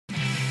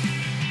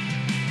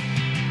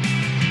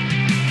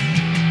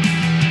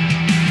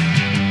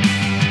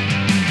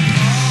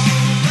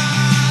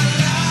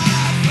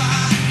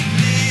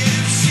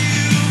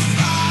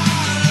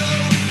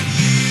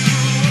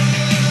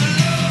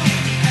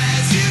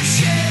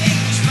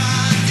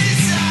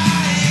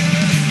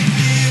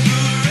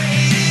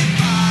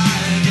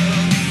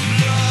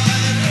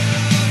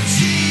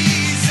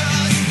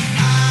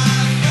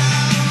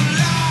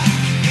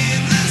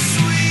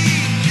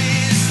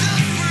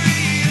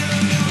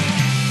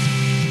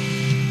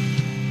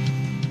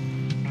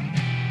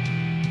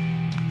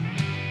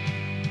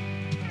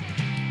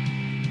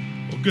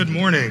Good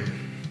morning.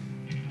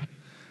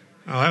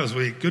 Oh, that was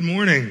weak. Good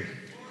morning.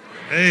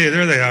 Hey,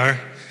 there they are.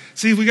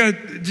 See,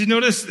 did you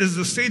notice, does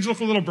the stage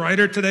look a little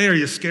brighter today? Are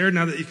you scared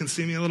now that you can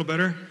see me a little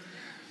better?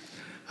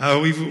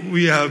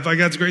 By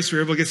God's grace, we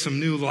were able to get some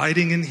new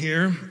lighting in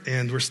here,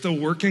 and we're still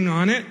working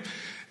on it.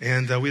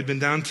 And we'd been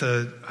down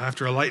to,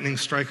 after a lightning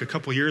strike a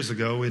couple years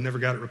ago, we never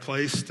got it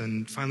replaced,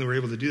 and finally we were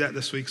able to do that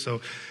this week. So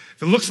if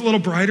it looks a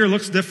little brighter,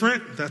 looks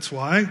different, that's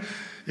why.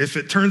 If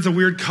it turns a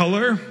weird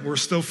color, we're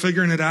still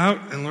figuring it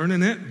out and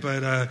learning it.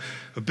 But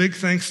a big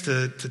thanks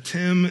to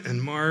Tim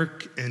and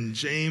Mark and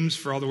James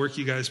for all the work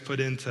you guys put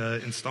into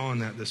installing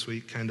that this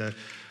week, kind of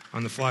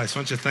on the fly. So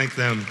why don't you thank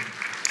them?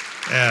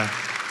 Yeah.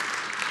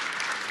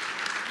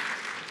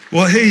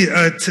 Well, hey,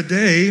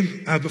 today,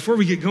 before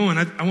we get going,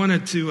 I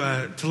wanted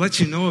to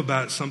let you know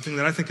about something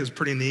that I think is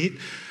pretty neat.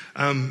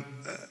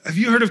 Have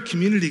you heard of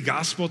Community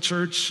Gospel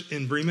Church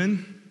in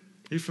Bremen?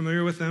 Are you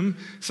familiar with them?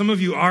 Some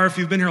of you are. If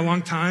you've been here a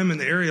long time, in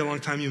the area a long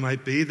time, you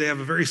might be. They have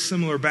a very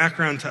similar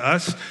background to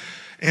us.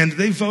 And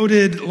they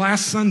voted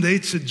last Sunday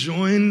to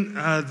join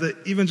the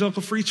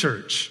Evangelical Free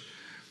Church.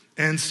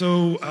 And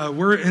so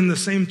we're in the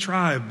same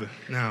tribe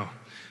now.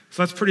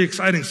 So that's pretty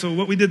exciting. So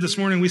what we did this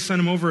morning, we sent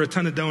them over a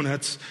ton of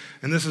donuts.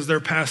 And this is their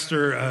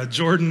pastor,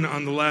 Jordan,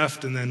 on the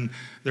left, and then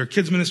their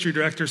kids ministry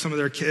director, some of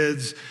their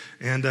kids.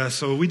 And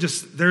so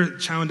they're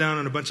chowing down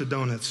on a bunch of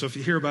donuts. So if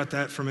you hear about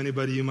that from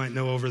anybody you might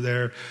know over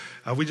there,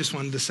 we just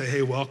wanted to say,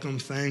 hey, welcome,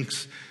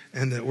 thanks,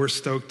 and that we're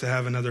stoked to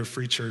have another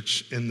free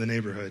church in the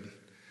neighborhood.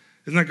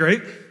 Isn't that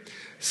great?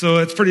 So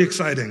it's pretty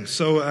exciting.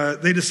 So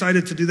they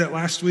decided to do that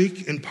last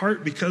week, in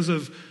part because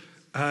of,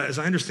 as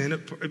I understand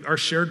it, our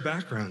shared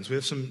backgrounds. We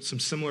have some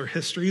similar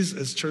histories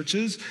as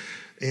churches,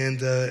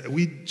 and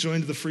we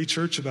joined the Free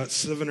Church about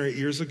 7 or 8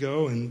 years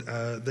ago, and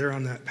they're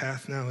on that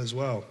path now as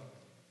well.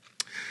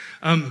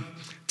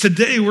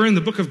 Today we're in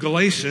the book of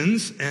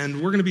Galatians, and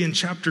we're going to be in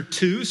chapter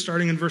 2,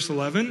 starting in verse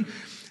 11,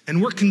 and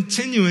we're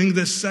continuing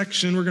this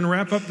section. We're going to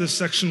wrap up this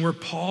section where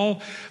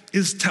Paul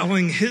is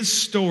telling his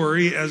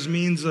story as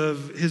means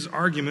of his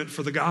argument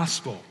for the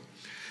gospel.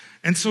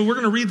 And so we're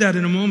going to read that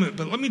in a moment,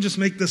 but let me just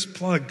make this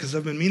plug, because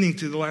I've been meaning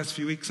to the last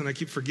few weeks and I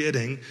keep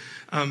forgetting.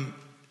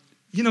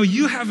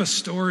 You have a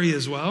story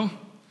as well.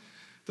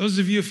 Those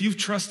of you, if you've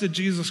trusted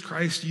Jesus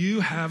Christ,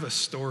 you have a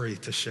story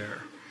to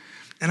share.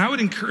 And I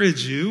would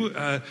encourage you,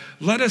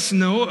 let us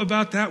know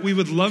about that. We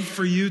would love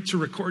for you to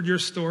record your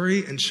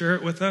story and share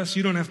it with us.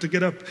 You don't have to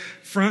get up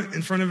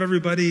in front of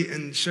everybody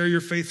and share your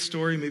faith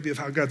story, maybe of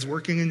how God's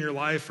working in your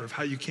life or of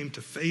how you came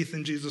to faith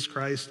in Jesus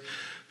Christ.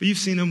 But you've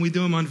seen them. We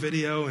do them on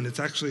video, and it's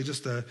actually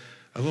just a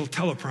little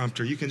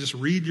teleprompter. You can just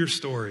read your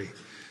story,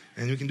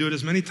 and you can do it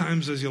as many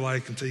times as you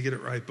like until you get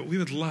it right. But we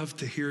would love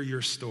to hear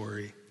your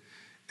story,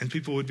 and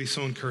people would be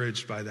so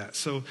encouraged by that.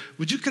 So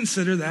would you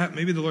consider that?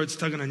 Maybe the Lord's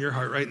tugging on your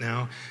heart right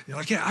now. You're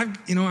like, yeah,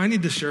 I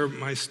need to share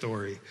my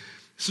story.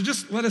 So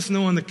just let us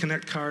know on the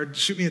Connect card.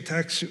 Shoot me a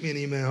text, shoot me an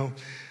email.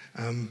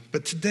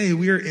 But today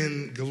we are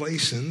in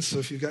Galatians. So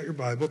if you've got your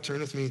Bible, turn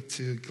with me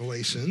to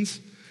Galatians.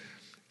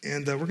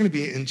 And we're going to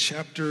be in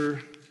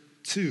chapter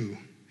 2.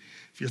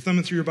 If you're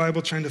thumbing through your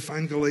Bible trying to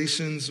find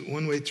Galatians,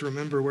 one way to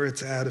remember where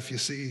it's at, if you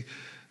see,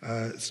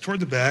 it's toward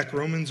the back.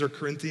 Romans or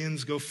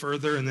Corinthians, go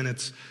further, and then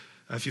it's,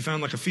 if you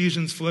found like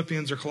Ephesians,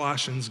 Philippians, or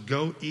Colossians,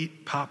 go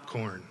eat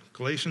popcorn.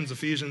 Galatians,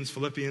 Ephesians,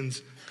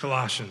 Philippians,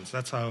 Colossians.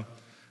 That's how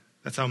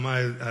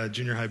my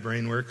junior high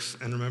brain works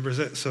and remembers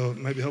it, so it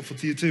might be helpful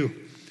to you too.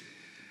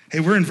 Hey,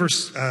 we're in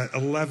verse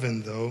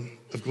 11, though,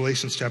 of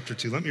Galatians chapter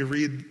 2. Let me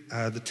read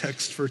the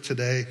text for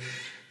today,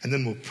 and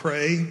then we'll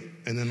pray,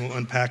 and then we'll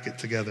unpack it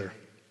together.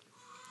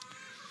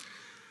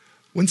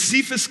 When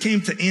Cephas came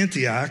to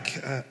Antioch,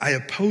 I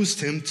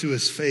opposed him to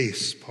his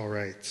face, Paul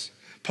writes.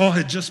 Paul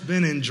had just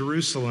been in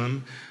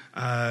Jerusalem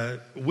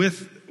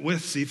with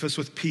Cephas,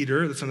 with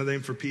Peter. That's another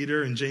name for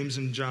Peter, and James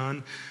and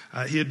John.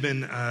 He had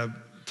been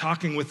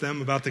talking with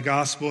them about the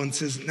gospel, and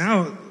says,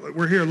 now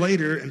we're here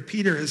later, and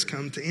Peter has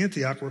come to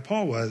Antioch where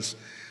Paul was.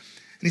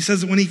 And he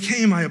says that when he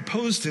came, I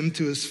opposed him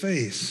to his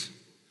face.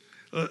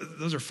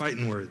 Those are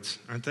fighting words,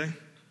 aren't they?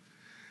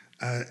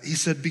 He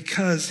said,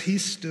 because he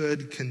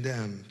stood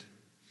condemned.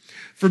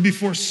 For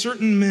before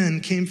certain men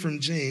came from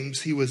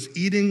James, he was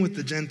eating with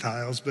the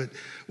Gentiles, but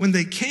when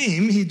they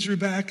came, he drew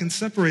back and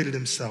separated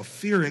himself,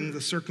 fearing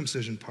the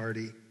circumcision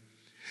party.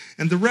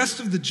 And the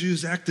rest of the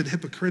Jews acted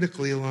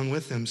hypocritically along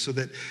with him, so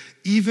that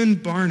even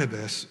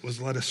Barnabas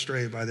was led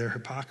astray by their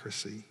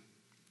hypocrisy.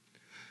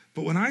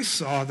 But when I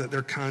saw that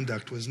their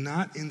conduct was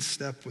not in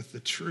step with the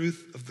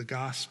truth of the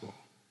gospel,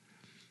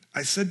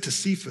 I said to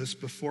Cephas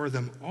before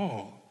them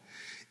all,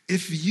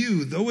 if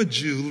you, though a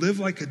Jew, live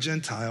like a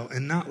Gentile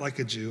and not like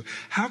a Jew,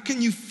 how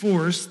can you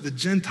force the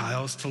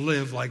Gentiles to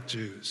live like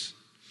Jews?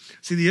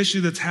 See, the issue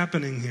that's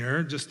happening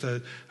here, just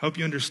to help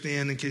you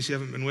understand in case you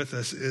haven't been with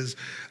us, is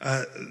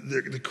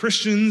the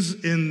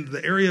Christians in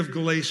the area of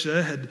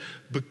Galatia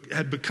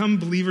had become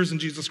believers in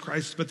Jesus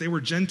Christ, but they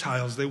were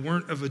Gentiles. They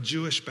weren't of a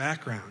Jewish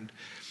background.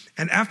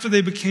 And after they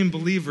became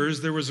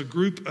believers, there was a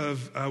group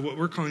of what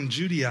we're calling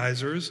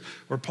Judaizers,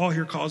 or Paul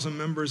here calls them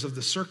members of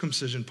the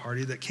circumcision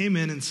party, that came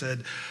in and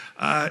said,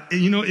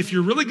 if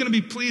you're really going to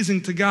be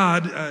pleasing to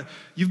God,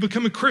 you've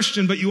become a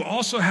Christian, but you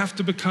also have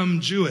to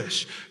become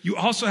Jewish. You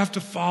also have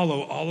to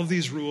follow all of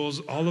these rules,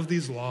 all of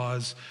these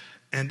laws.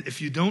 And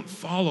if you don't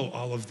follow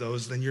all of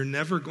those, then you're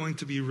never going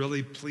to be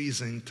really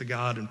pleasing to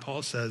God. And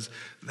Paul says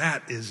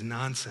that is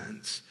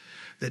nonsense,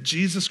 that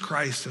Jesus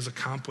Christ has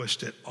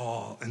accomplished it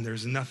all, and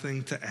there's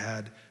nothing to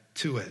add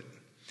to it.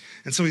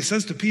 And so he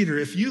says to Peter,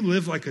 if you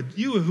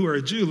who are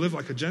a Jew live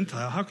like a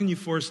Gentile, how can you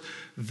force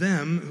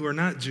them who are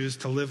not Jews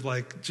to live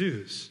like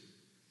Jews?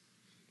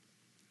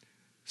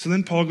 So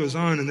then Paul goes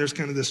on, and there's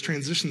kind of this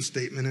transition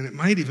statement, and it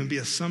might even be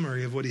a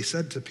summary of what he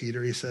said to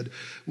Peter. He said,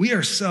 we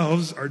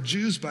ourselves are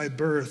Jews by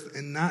birth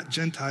and not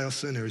Gentile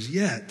sinners,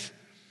 yet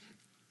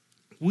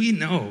we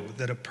know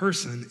that a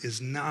person is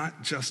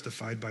not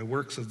justified by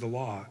works of the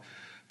law,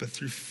 but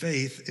through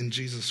faith in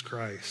Jesus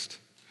Christ.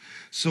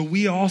 So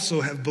we also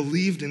have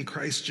believed in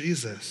Christ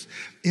Jesus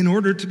in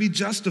order to be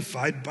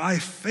justified by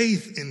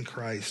faith in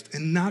Christ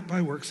and not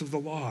by works of the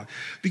law,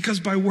 because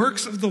by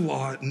works of the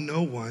law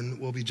no one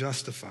will be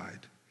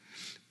justified.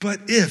 But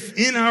if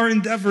in our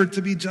endeavor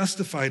to be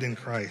justified in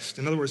Christ,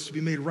 in other words, to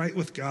be made right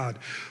with God,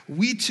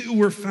 we too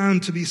were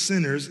found to be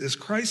sinners, is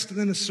Christ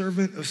then a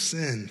servant of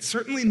sin?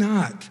 Certainly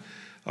not.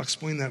 I'll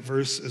explain that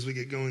verse as we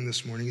get going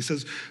this morning. He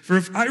says, for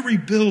if I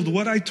rebuild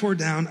what I tore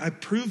down, I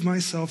prove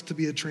myself to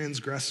be a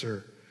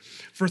transgressor.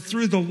 For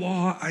through the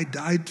law I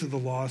died to the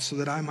law so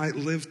that I might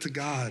live to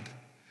God.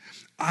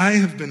 I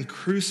have been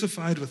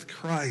crucified with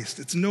Christ.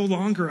 It's no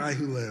longer I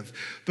who live,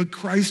 but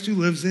Christ who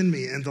lives in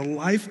me. And the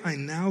life I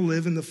now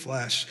live in the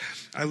flesh,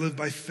 I live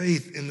by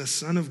faith in the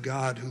Son of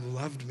God who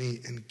loved me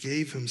and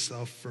gave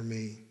himself for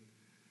me.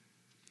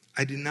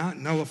 I do not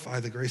nullify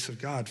the grace of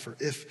God, for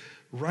if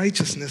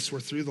righteousness were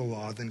through the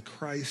law, then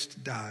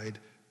Christ died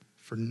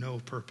for no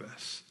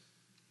purpose.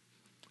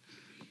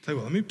 Tell you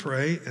what, let me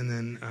pray and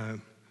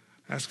then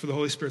ask for the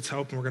Holy Spirit's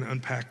help, and we're going to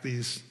unpack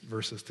these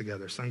verses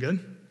together. Sound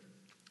good?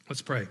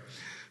 Let's pray.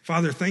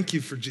 Father, thank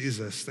you for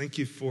Jesus. Thank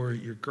you for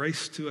your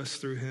grace to us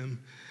through him.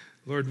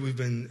 Lord, we've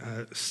been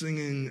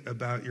singing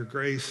about your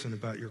grace and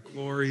about your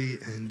glory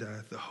and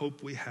the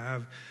hope we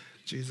have,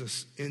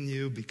 Jesus, in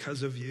you,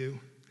 because of you.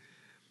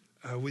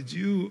 Would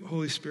you,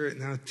 Holy Spirit,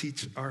 now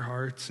teach our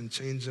hearts and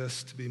change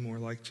us to be more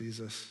like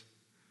Jesus?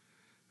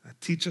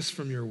 Teach us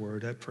from your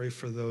word. I pray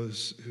for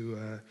those who,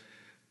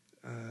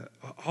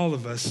 all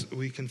of us,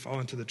 we can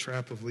fall into the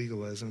trap of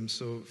legalism.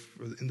 So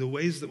in the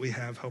ways that we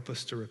have, help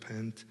us to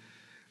repent.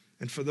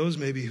 And for those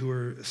maybe who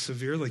are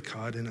severely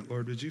caught in it,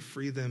 Lord, would you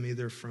free them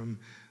either from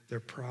their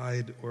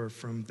pride or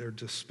from their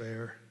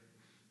despair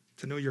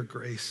to know your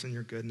grace and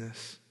your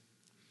goodness?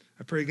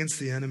 I pray against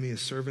the enemy,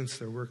 his servants,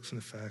 their works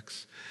and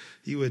effects.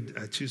 He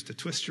would choose to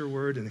twist your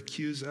word and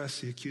accuse us.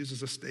 He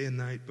accuses us day and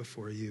night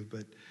before you,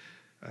 but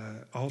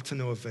all to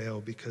no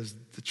avail, because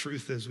the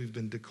truth is we've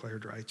been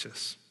declared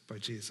righteous by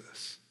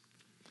Jesus.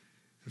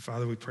 And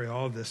Father, we pray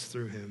all of this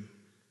through him.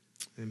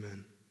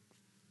 Amen.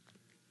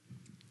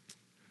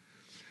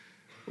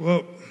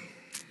 Well,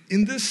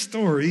 in this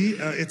story,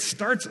 it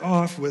starts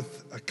off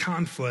with a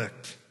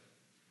conflict,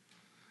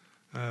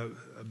 a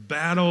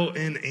battle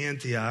in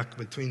Antioch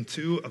between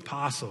two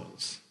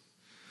apostles.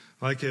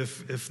 Like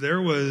if there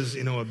was,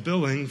 a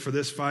billing for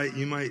this fight,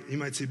 you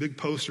might see big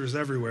posters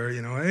everywhere,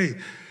 hey,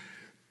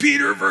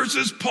 Peter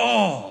versus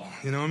Paul.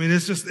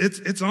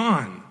 It's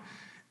on.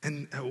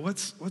 And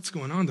what's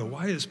going on though?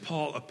 Why is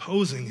Paul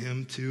opposing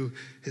him to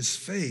his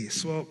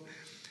face? Well,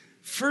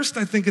 first,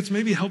 I think it's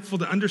maybe helpful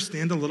to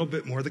understand a little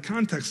bit more the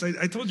context.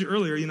 I told you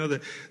earlier,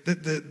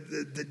 that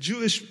the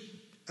Jewish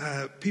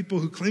people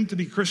who claimed to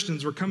be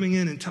Christians were coming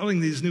in and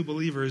telling these new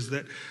believers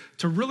that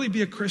to really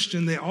be a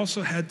Christian, they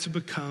also had to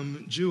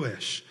become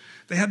Jewish.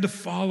 They had to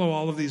follow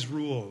all of these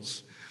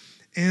rules.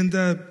 And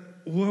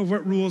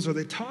what rules are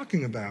they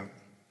talking about?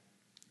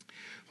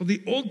 Well,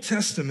 the Old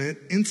Testament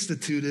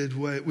instituted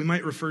what we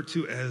might refer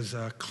to as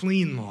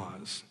clean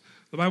laws.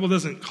 The Bible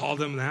doesn't call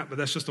them that, but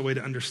that's just a way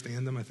to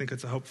understand them. I think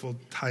it's a helpful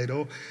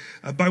title,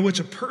 by which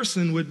a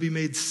person would be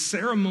made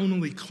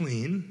ceremonially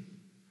clean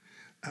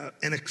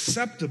and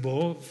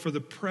acceptable for the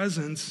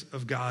presence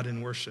of God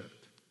in worship.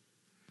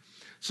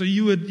 So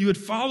you would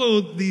follow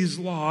these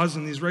laws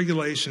and these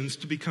regulations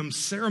to become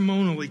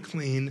ceremonially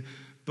clean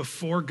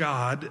before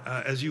God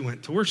as you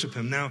went to worship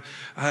him. Now,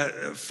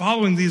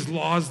 following these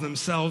laws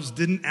themselves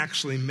didn't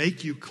actually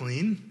make you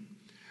clean.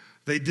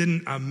 They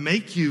didn't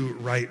make you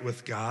right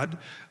with God,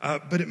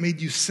 but it made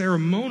you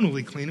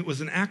ceremonially clean. It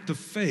was an act of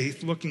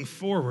faith looking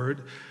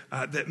forward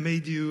that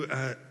made you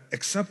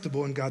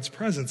acceptable in God's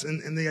presence.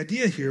 And the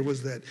idea here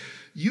was that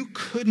you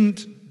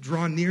couldn't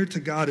draw near to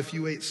God if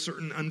you ate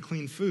certain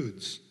unclean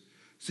foods.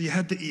 So you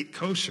had to eat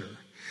kosher.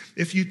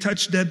 If you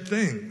touched dead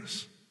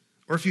things,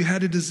 or if you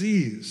had a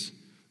disease,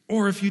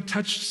 or if you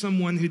touched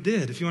someone who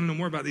did. If you want to know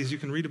more about these, you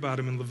can read about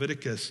them in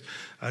Leviticus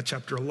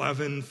chapter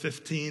 11,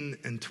 15,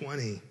 and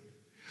 20.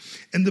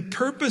 And the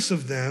purpose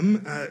of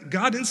them,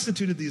 God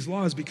instituted these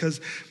laws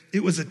because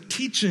it was a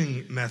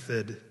teaching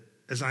method,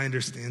 as I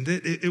understand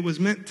it. It was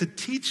meant to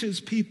teach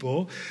his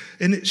people,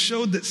 and it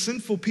showed that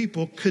sinful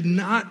people could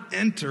not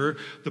enter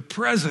the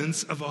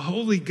presence of a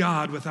holy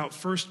God without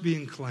first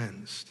being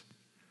cleansed.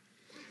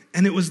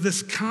 And it was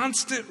this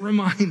constant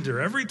reminder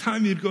every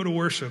time you'd go to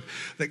worship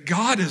that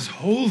God is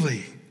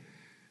holy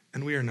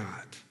and we are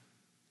not.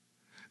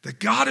 That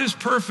God is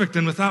perfect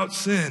and without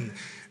sin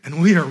and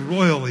we are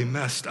royally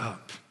messed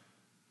up.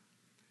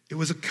 It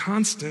was a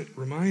constant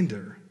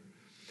reminder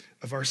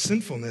of our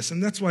sinfulness.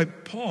 And that's why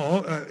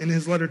Paul, in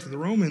his letter to the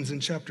Romans in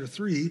chapter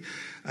 3,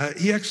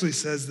 he actually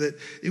says that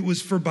it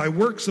was for by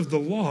works of the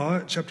law,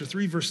 chapter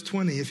 3, verse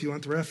 20, if you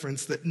want the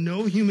reference, that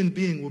no human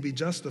being will be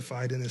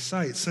justified in his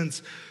sight,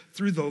 since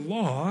through the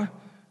law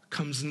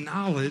comes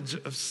knowledge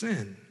of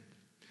sin.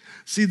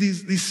 See,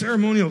 these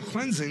ceremonial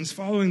cleansings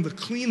following the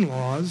clean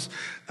laws,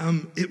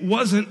 it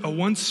wasn't a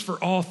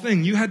once-for-all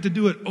thing. You had to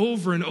do it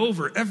over and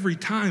over every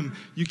time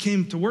you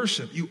came to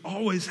worship. You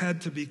always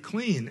had to be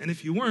clean. And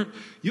if you weren't,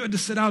 you had to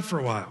sit out for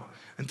a while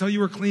until you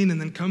were clean and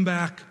then come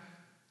back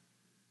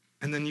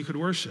and then you could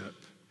worship.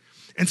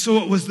 And so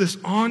it was this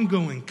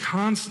ongoing,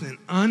 constant,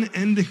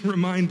 unending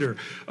reminder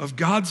of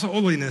God's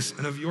holiness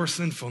and of your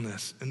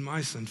sinfulness and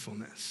my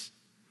sinfulness.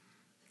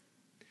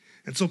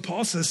 And so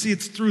Paul says, see,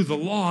 it's through the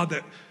law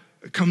that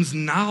comes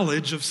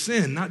knowledge of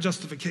sin, not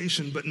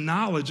justification, but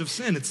knowledge of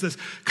sin. It's this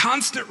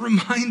constant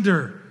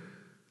reminder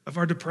of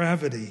our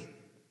depravity.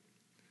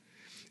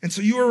 And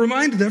so you were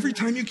reminded every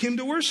time you came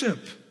to worship.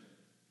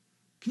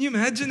 Can you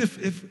imagine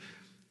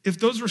if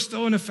those were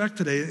still in effect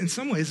today? In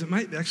some ways, it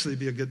might actually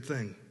be a good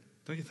thing,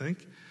 don't you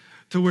think?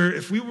 To where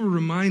if we were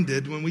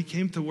reminded when we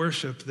came to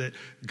worship that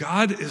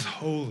God is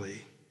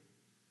holy,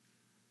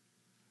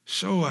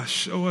 show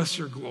us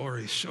your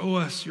glory, show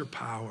us your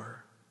power.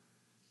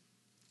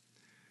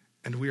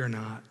 And we are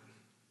not.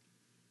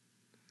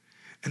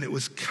 And it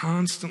was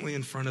constantly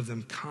in front of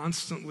them,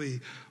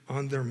 constantly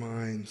on their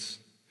minds.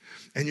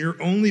 And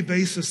your only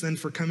basis then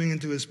for coming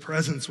into his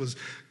presence was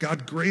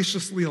God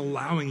graciously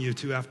allowing you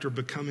to after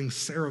becoming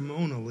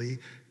ceremonially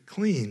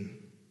clean.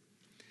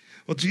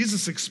 Well,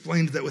 Jesus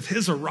explained that with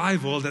his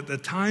arrival, that the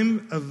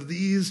time of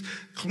these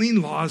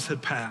clean laws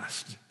had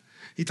passed.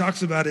 He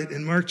talks about it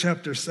in Mark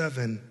chapter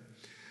 7.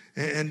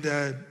 And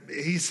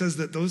he says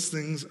that those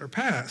things are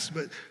past.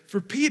 But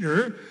for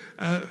Peter,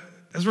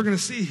 as we're going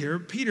to see here,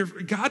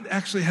 God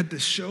actually had to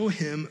show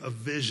him a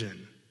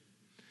vision.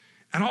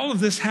 And all of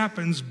this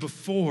happens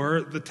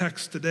before the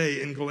text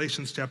today in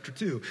Galatians chapter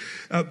 2.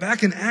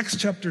 Back in Acts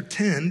chapter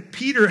 10,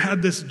 Peter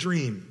had this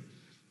dream.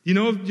 You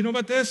know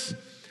about this?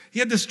 He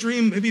had this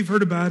dream, maybe you've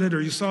heard about it,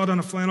 or you saw it on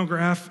a flannel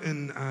graph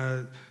in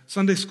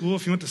Sunday school,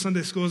 if you went to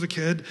Sunday school as a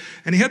kid.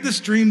 And he had this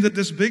dream that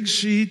this big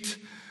sheet,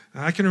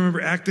 I can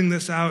remember acting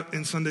this out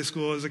in Sunday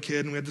school as a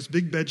kid, and we had this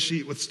big bed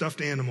sheet with stuffed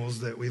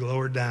animals that we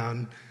lowered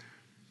down.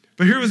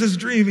 But here was his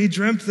dream. He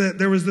dreamt that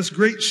there was this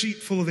great sheet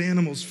full of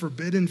animals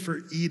forbidden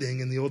for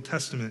eating in the Old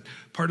Testament,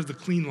 part of the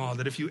clean law,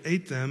 that if you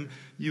ate them,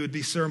 you would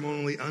be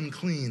ceremonially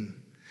unclean.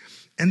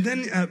 And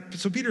then,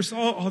 so Peter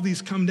saw all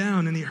these come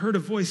down, and he heard a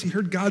voice. He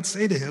heard God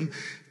say to him,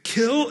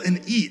 kill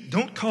and eat.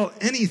 Don't call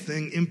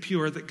anything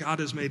impure that God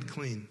has made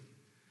clean.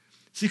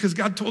 See, because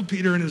God told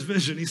Peter in his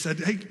vision, he said,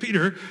 hey,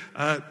 Peter,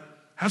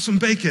 have some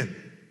bacon.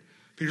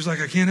 Peter's like,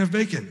 I can't have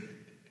bacon.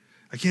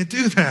 I can't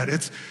do that.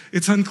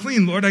 It's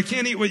unclean, Lord. I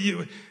can't eat what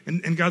you...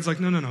 And God's like,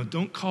 no.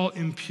 Don't call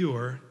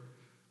impure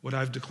what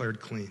I've declared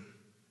clean.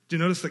 Do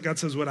you notice that God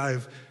says what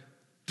I've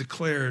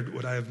declared,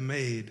 what I have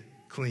made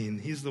clean?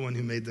 He's the one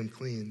who made them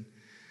clean.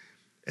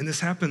 And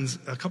this happens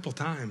a couple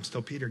times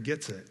till Peter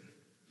gets it.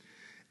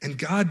 And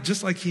God,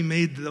 just like he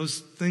made those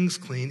things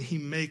clean, he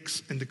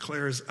makes and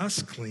declares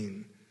us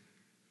clean.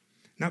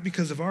 Not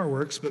because of our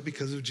works, but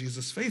because of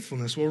Jesus'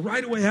 faithfulness. Well,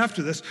 right away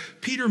after this,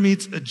 Peter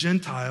meets a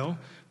Gentile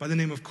by the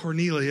name of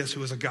Cornelius,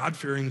 who was a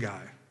God-fearing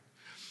guy.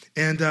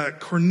 And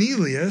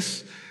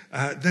Cornelius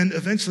then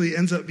eventually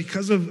ends up,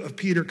 because of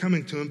Peter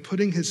coming to him,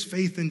 putting his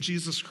faith in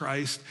Jesus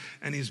Christ,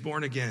 and he's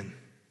born again.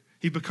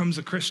 He becomes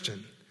a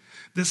Christian.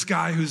 This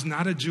guy who's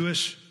not a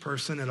Jewish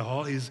person at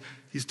all, he's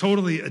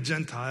totally a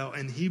Gentile,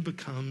 and he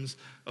becomes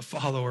a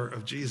follower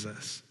of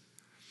Jesus.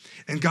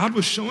 And God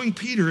was showing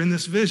Peter in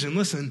this vision,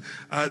 listen,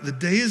 the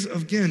days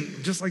of, again,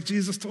 just like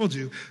Jesus told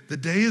you, the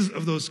days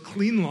of those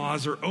clean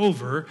laws are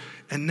over,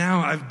 and now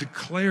I've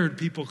declared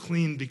people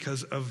clean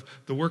because of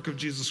the work of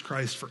Jesus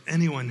Christ for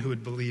anyone who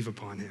would believe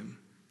upon him.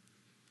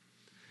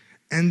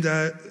 And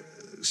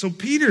so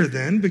Peter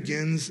then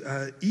begins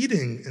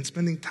eating and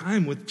spending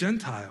time with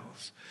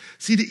Gentiles.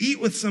 See, to eat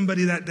with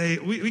somebody that day,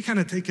 we kind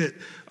of take it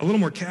a little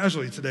more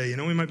casually today. You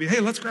know, we might be, hey,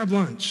 let's grab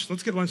lunch.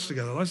 Let's get lunch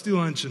together. Let's do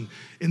lunch. And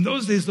in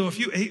those days, though, if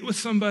you ate with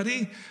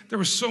somebody, there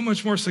was so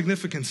much more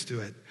significance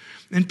to it.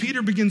 And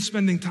Peter begins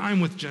spending time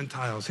with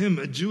Gentiles, him,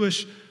 a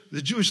Jewish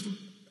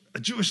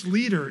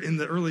leader in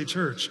the early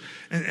church,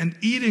 and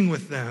eating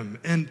with them.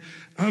 And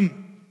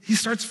he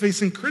starts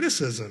facing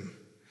criticism.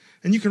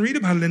 And you can read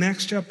about it in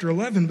Acts chapter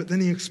 11, but then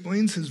he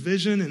explains his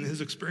vision and his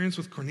experience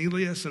with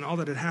Cornelius and all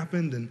that had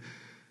happened. And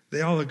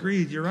They all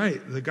agreed, you're right,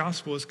 the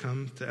gospel has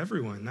come to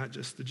everyone, not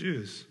just the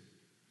Jews.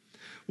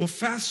 Well,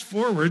 fast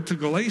forward to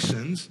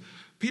Galatians.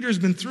 Peter's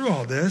been through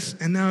all this,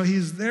 and now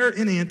he's there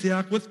in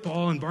Antioch with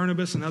Paul and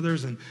Barnabas and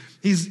others, and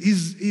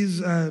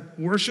he's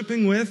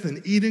worshiping with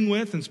and eating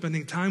with and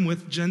spending time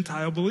with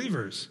Gentile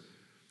believers.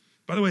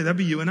 By the way, that'd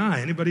be you and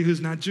I. Anybody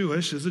who's not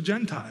Jewish is a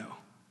Gentile.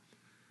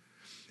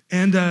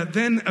 And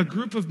then a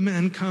group of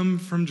men come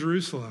from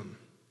Jerusalem,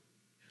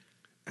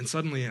 and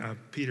suddenly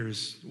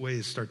Peter's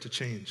ways start to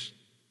change.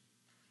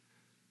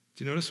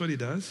 Do you notice what he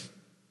does?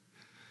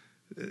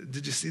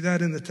 Did you see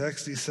that in the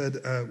text? He said,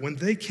 when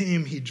they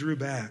came, he drew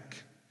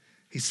back.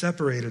 He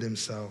separated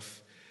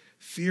himself,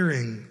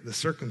 fearing the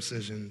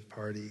circumcision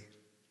party.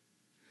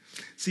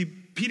 See,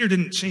 Peter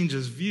didn't change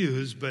his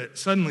views, but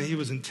suddenly he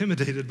was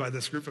intimidated by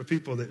this group of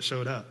people that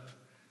showed up.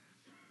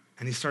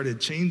 And he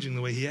started changing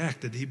the way he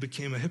acted. He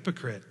became a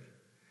hypocrite.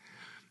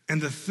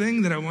 And the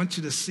thing that I want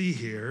you to see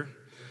here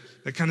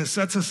that kind of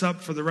sets us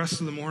up for the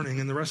rest of the morning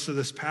and the rest of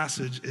this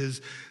passage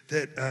is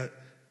that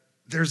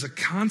there's a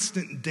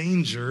constant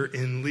danger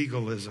in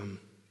legalism.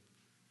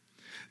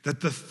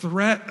 That the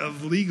threat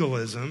of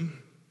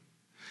legalism,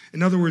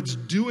 in other words,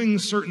 doing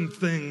certain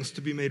things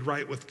to be made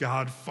right with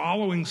God,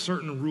 following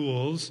certain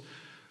rules,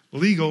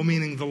 legal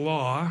meaning the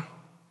law,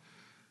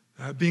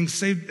 being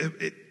saved,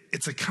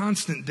 it's a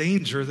constant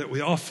danger that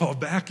we all fall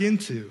back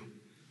into.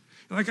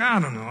 You're like, I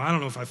don't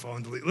know if I fall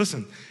into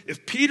legalism. Listen,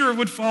 if Peter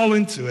would fall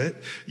into it,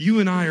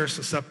 you and I are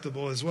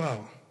susceptible as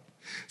well.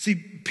 See,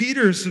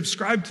 Peter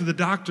subscribed to the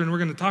doctrine, we're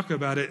going to talk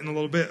about it in a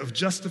little bit, of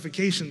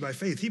justification by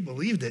faith. He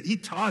believed it. He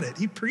taught it.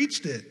 He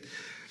preached it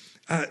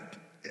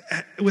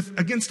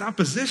against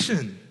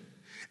opposition.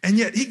 And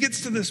yet he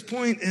gets to this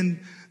point and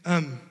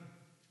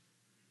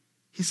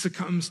he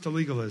succumbs to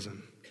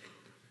legalism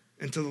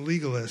and to the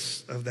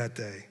legalists of that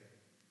day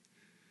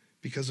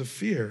because of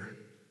fear.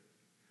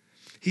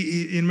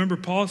 You remember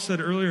Paul said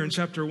earlier in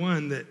chapter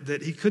 1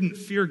 that he couldn't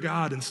fear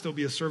God and still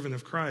be a servant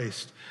of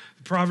Christ.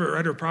 The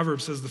writer of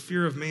Proverbs says the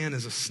fear of man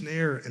is a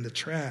snare and a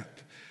trap,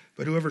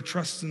 but whoever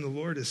trusts in the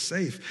Lord is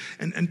safe.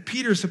 And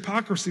Peter's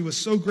hypocrisy was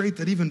so great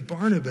that even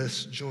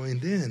Barnabas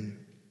joined in.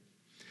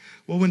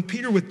 Well, when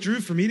Peter withdrew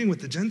from meeting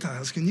with the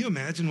Gentiles, can you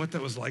imagine what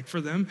that was like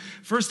for them?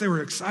 First, they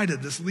were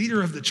excited. This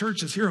leader of the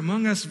church is here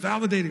among us,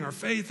 validating our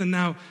faith, and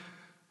now,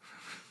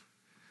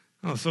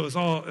 so it's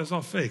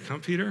all fake, huh,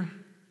 Peter?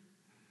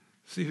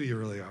 See who you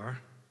really are.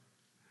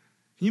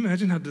 Can you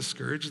imagine how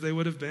discouraged they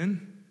would have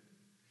been?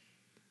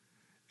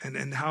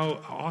 And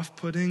how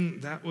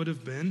off-putting that would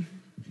have been?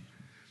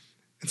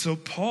 And so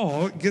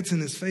Paul gets in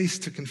his face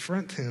to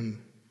confront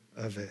him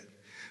of it.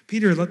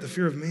 Peter let the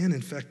fear of man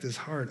infect his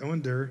heart. I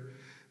wonder,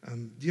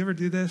 do you ever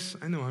do this?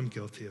 I know I'm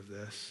guilty of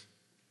this.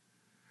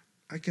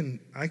 I can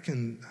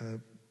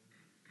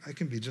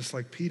be just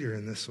like Peter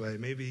in this way.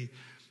 Maybe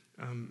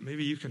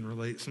you can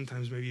relate.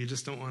 Sometimes maybe you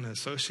just don't want to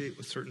associate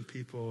with certain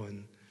people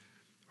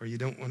or you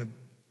don't want to.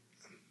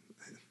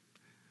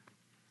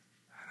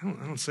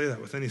 I don't say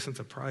that with any sense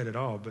of pride at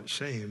all, but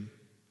shame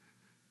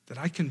that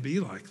I can be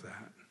like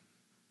that.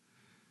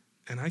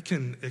 And I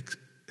can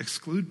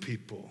exclude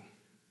people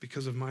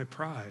because of my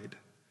pride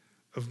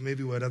of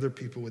maybe what other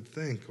people would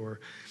think, or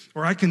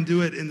I can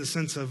do it in the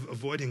sense of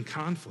avoiding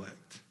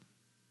conflict.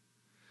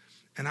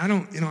 And I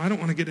don't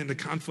want to get into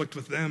conflict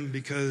with them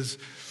because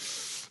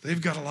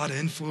they've got a lot of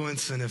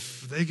influence, and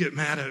if they get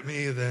mad at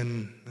me,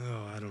 then,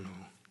 I don't know.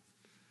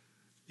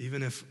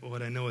 Even if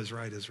what I know is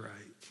right is right.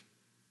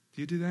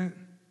 Do you do that?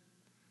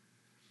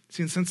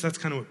 See, in a sense, that's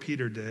kind of what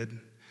Peter did.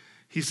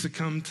 He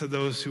succumbed to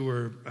those who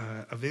were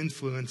of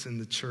influence in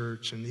the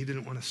church, and he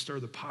didn't want to stir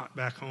the pot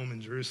back home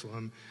in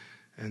Jerusalem.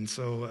 And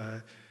so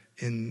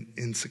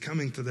in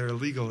succumbing to their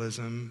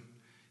legalism,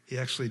 he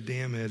actually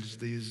damaged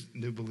these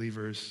new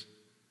believers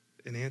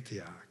in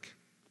Antioch.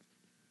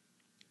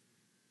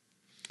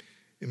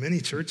 In many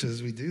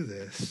churches, we do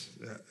this.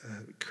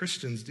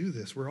 Christians do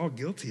this. We're all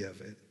guilty of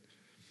it.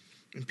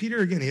 And Peter,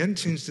 again, he hadn't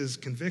changed his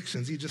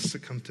convictions. He just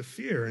succumbed to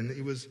fear, and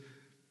he was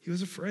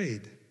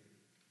afraid.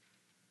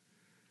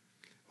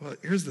 Well,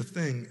 here's the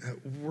thing.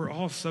 We're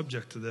all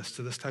subject to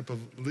this type of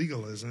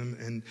legalism,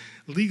 and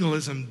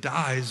legalism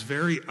dies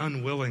very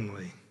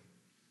unwillingly.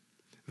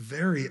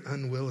 Very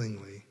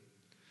unwillingly.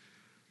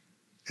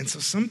 And so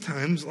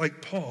sometimes,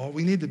 like Paul,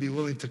 we need to be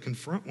willing to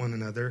confront one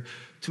another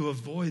to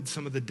avoid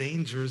some of the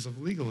dangers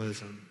of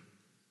legalism.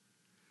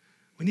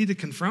 We need to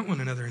confront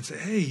one another and say,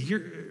 hey,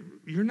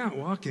 you're not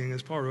walking,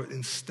 as Paul wrote,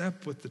 in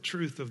step with the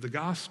truth of the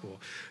gospel.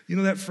 You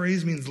know, that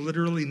phrase means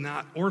literally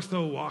not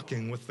ortho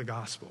walking with the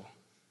gospel.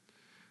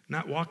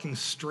 Not walking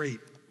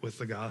straight with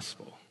the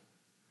gospel.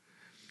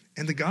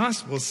 And the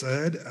gospel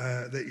said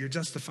that you're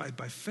justified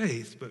by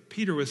faith, but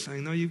Peter was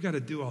saying, no, you've got to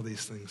do all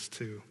these things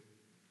too.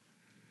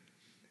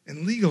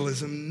 And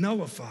legalism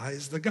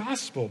nullifies the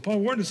gospel. Paul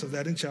warned us of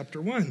that in chapter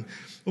 1.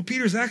 Well,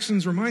 Peter's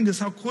actions remind us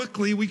how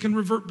quickly we can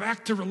revert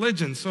back to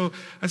religion. So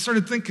I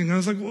started thinking, I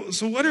was like, well,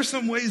 so what are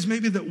some ways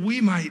maybe that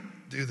we might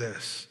do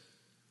this?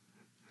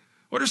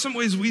 What are some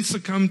ways we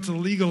succumb to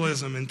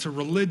legalism and to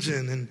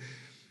religion? And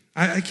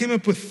I came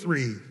up with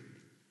 3.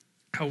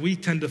 how we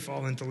tend to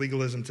fall into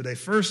legalism today.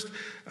 First,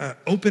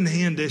 open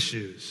hand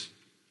issues.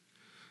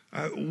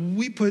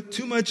 We put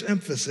too much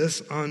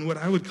emphasis on what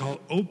I would call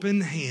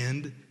open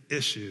hand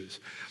issues.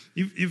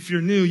 If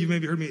you're new,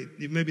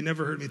 you've maybe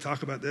never heard me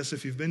talk about this.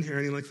 If you've been here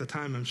any length of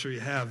time, I'm sure you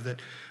have,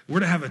 that we're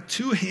to have a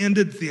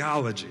two-handed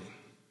theology,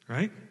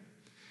 right?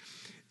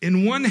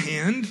 In one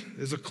hand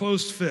is a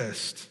closed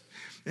fist.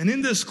 And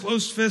in this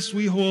closed fist,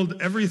 we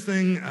hold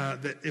everything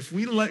that if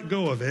we let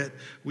go of it,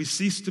 we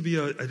cease to be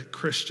a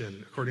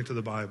Christian, according to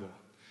the Bible.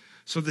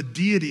 So the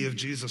deity of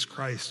Jesus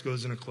Christ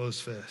goes in a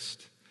closed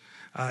fist.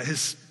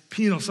 His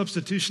penal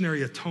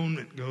substitutionary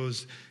atonement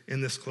goes in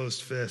this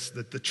closed fist.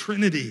 That the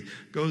Trinity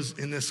goes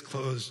in this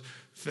closed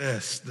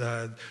fist.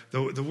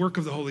 The work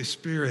of the Holy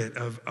Spirit,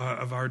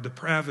 of our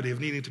depravity, of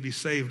needing to be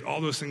saved,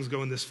 all those things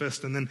go in this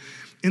fist. And then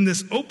in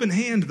this open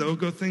hand, though,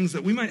 go things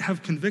that we might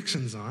have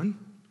convictions on,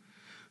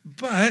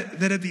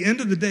 but that at the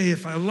end of the day,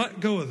 if I let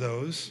go of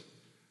those,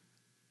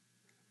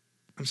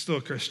 I'm still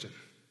a Christian.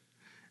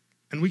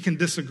 And we can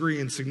disagree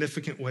in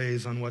significant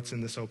ways on what's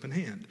in this open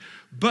hand.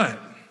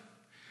 But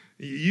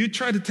you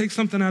try to take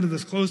something out of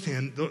this closed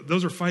hand,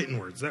 those are fighting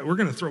words. That we're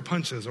going to throw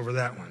punches over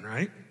that one,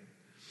 right?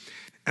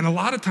 And a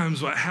lot of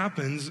times what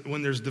happens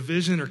when there's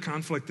division or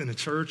conflict in a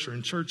church or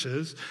in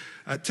churches,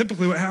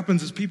 typically what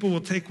happens is people will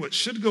take what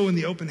should go in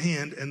the open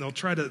hand and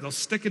they'll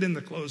stick it in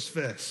the closed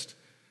fist.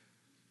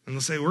 And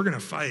they'll say, we're going to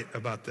fight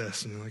about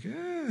this. And you're like,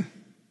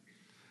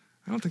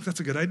 I don't think that's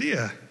a good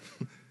idea.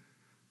 I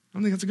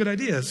don't think that's a good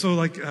idea. So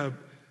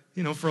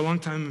for a long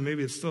time, and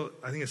maybe I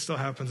think it still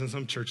happens in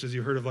some churches,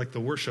 you heard of like the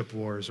worship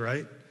wars,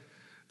 right?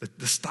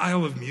 The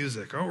style of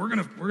music. Oh, we're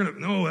gonna,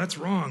 no, that's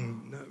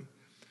wrong. No.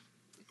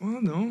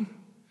 Well, no.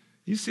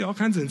 You see all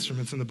kinds of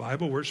instruments in the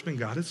Bible. Worshiping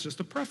God, it's just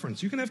a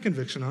preference. You can have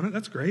conviction on it.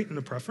 That's great. And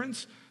a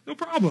preference, no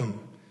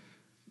problem.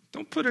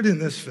 Don't put it in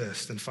this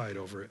fist and fight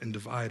over it and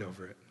divide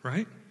over it,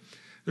 right?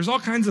 There's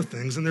all kinds of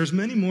things, and there's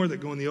many more that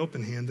go in the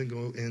open hand than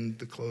go in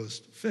the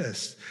closed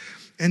fist.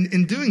 And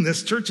in doing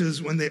this,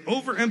 churches, when they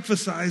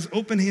overemphasize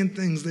open hand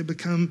things, they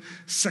become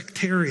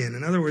sectarian.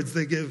 In other words,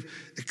 they give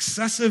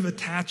excessive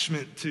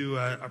attachment to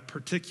a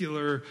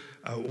particular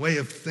way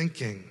of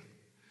thinking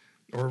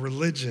or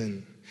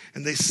religion.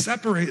 And they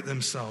separate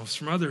themselves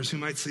from others who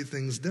might see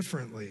things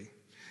differently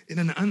in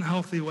an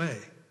unhealthy way.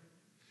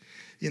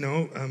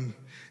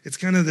 It's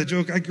kind of the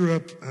joke. I grew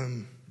up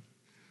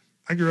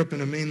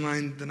in a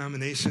mainline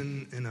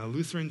denomination in a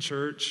Lutheran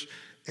church,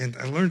 and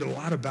I learned a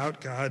lot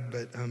about God.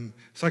 But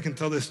so I can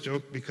tell this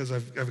joke because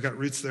I've got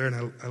roots there,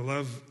 and I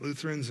love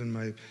Lutherans, and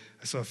I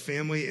saw a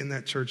family in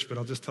that church. But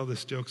I'll just tell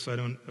this joke so I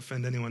don't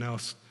offend anyone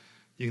else.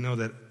 You know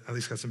that I at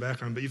least got some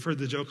background. But you've heard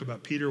the joke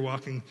about Peter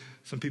walking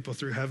some people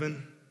through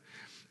heaven.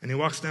 And he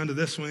walks down to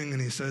this wing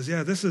and he says,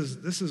 yeah, this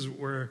is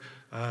where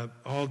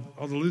all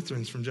the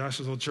Lutherans from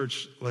Josh's old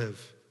church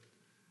live.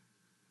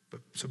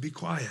 So be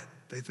quiet.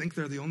 They think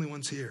they're the only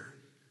ones here.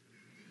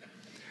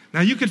 Now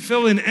you could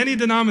fill in any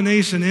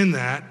denomination in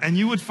that and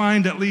you would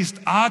find at least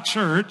a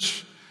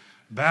church,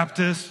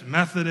 Baptist,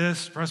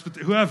 Methodist,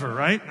 Presbyterian, whoever,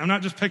 right? I'm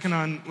not just picking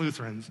on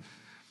Lutherans.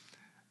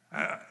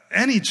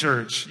 Any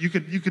church, you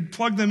could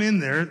plug them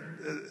in there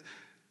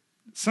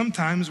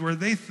sometimes where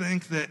they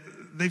think that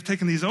they've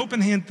taken these open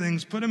hand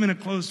things, put them in a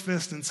closed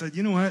fist and said,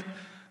 you know what,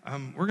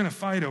 we're going to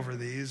fight over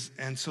these.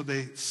 And so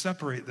they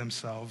separate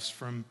themselves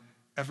from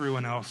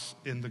everyone else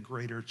in the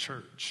greater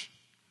church.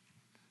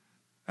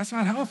 That's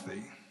not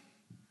healthy.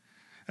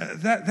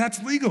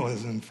 That's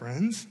legalism,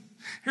 friends.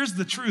 Here's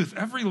the truth.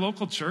 Every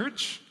local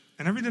church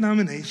and every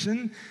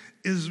denomination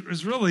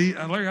is really,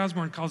 Larry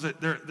Osborne calls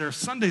it, they're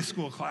Sunday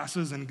school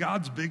classes in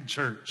God's big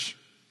church.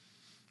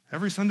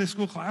 Every Sunday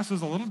school class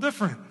is a little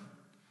different.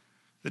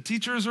 The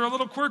teachers are a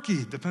little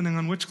quirky, depending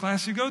on which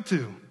class you go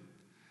to.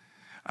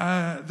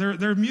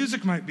 Their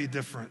music might be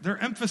different. Their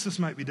emphasis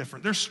might be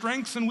different. Their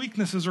strengths and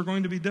weaknesses are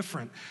going to be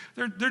different.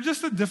 They're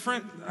just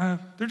different,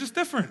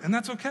 and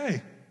that's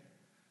okay.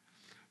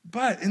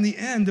 But in the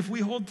end, if we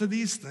hold to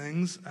these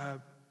things,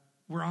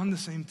 we're on the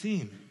same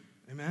team.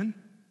 Amen?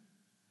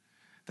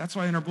 That's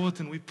why in our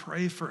bulletin, we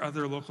pray for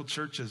other local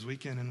churches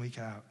week in and week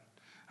out.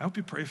 I hope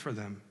you pray for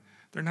them.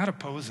 They're not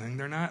opposing.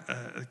 They're not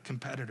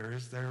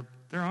competitors. They're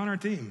on our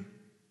team.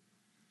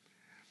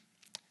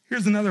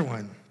 Here's another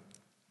one.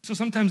 So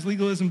sometimes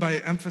legalism by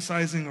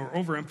emphasizing or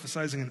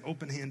overemphasizing an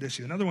open hand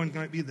issue. Another one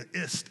might be the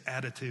ist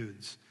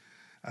attitudes,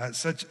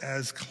 such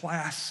as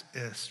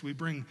classist. We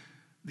bring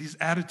these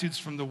attitudes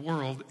from the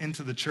world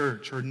into the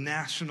church, or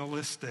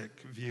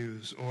nationalistic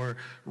views, or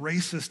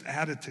racist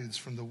attitudes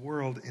from the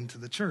world into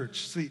the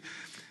church. See,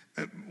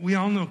 we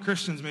all know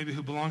Christians maybe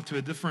who belong to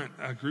a different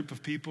group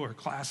of people or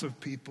class of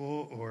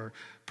people or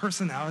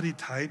personality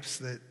types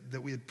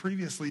that we had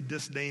previously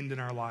disdained in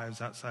our lives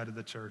outside of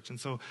the church. And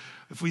so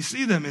if we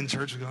see them in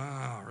church, we go,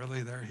 oh,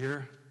 really, they're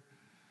here?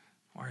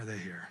 Why are they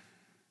here?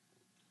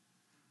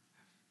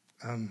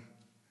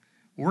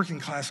 Working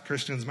class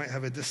Christians might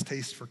have a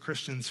distaste for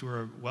Christians who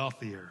are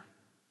wealthier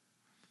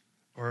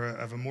or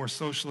of a more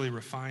socially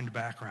refined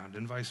background,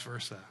 and vice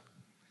versa.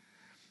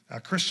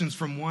 Christians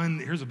from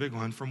here's a big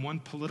one, from one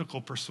political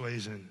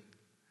persuasion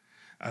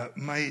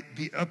might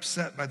be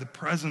upset by the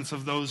presence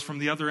of those from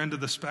the other end of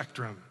the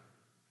spectrum.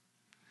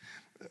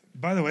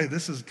 By the way,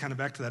 this is kind of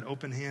back to that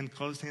open hand,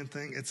 closed hand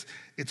thing.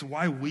 It's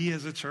why we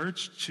as a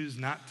church choose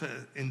not to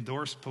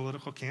endorse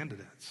political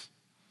candidates.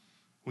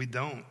 We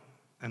don't,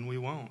 and we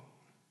won't.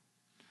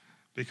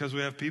 Because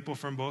we have people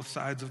from both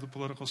sides of the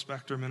political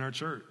spectrum in our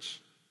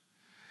church.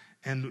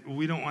 And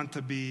we don't want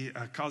to be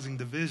causing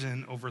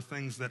division over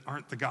things that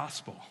aren't the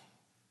gospel.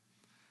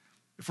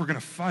 If we're going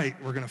to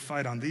fight, we're going to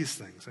fight on these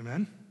things.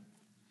 Amen?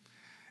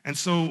 And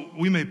so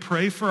we may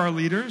pray for our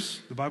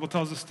leaders. The Bible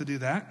tells us to do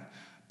that.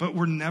 But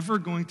we're never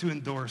going to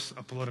endorse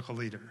a political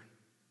leader,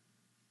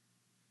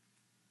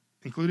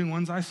 including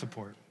ones I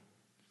support.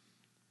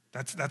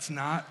 That's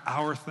not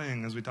our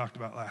thing, as we talked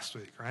about last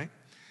week, right?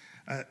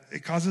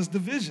 It causes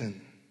division.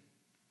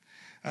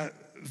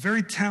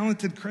 Very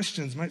talented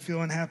Christians might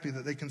feel unhappy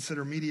that they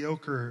consider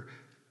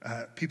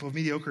people of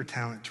mediocre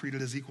talent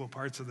treated as equal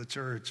parts of the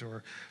church,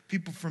 or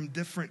people from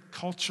different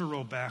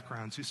cultural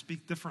backgrounds who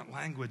speak different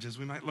languages.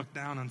 We might look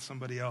down on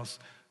somebody else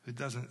who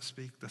doesn't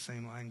speak the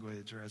same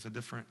language or has a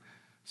different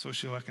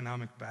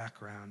socioeconomic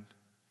background.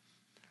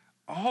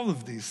 All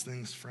of these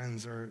things,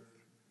 friends,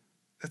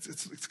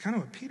 it's kind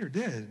of what Peter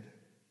did.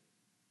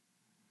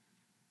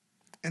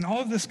 And all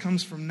of this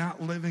comes from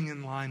not living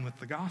in line with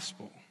the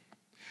gospel.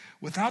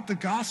 Without the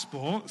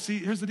gospel, see,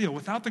 here's the deal.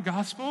 Without the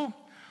gospel,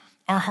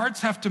 our hearts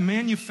have to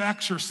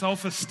manufacture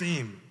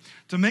self-esteem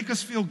to make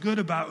us feel good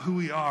about who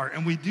we are.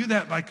 And we do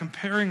that by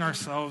comparing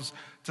ourselves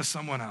to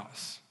someone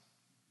else.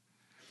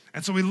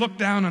 And so we look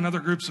down on other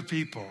groups of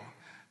people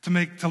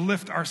to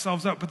lift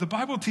ourselves up. But the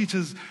Bible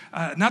teaches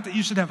not that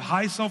you should have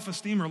high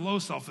self-esteem or low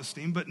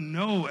self-esteem, but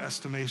no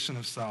estimation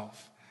of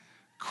self.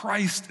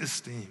 Christ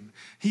esteem.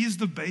 He's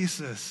the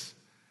basis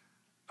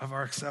of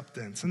our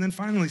acceptance. And then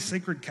finally,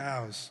 sacred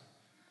cows.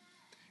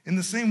 In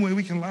the same way,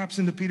 we can lapse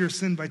into Peter's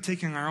sin by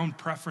taking our own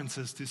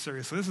preferences too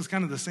seriously. This is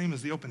kind of the same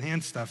as the open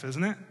hand stuff,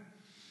 isn't it?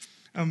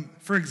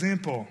 For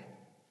example,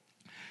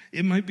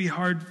 it might be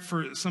hard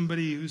for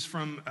somebody who's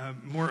from a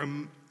more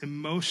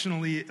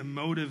emotionally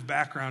emotive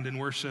background in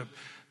worship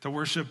to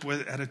worship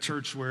at a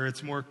church where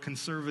it's more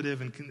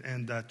conservative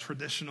and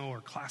traditional or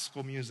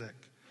classical music,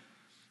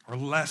 or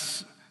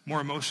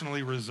more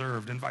emotionally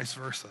reserved, and vice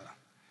versa.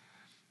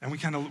 And we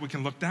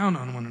can look down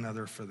on one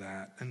another for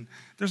that. And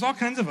there's all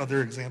kinds of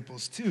other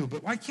examples too,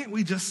 but why can't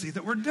we just see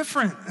that we're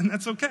different? And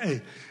that's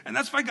okay. And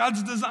that's by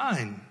God's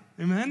design.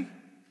 Amen?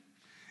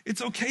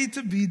 It's okay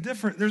to be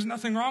different. There's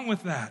nothing wrong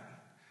with that.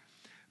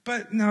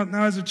 But now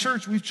as a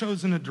church, we've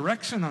chosen a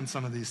direction on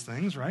some of these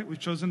things, right? We've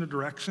chosen a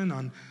direction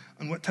on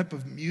what type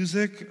of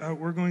music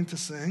we're going to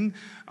sing,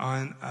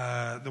 on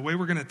the way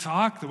we're going to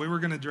talk, the way we're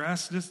going to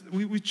dress.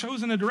 We've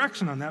chosen a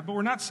direction on that, but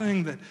we're not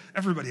saying that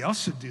everybody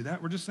else should do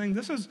that. We're just saying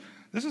this is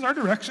our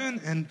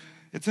direction, and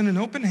it's in an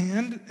open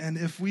hand, and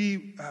if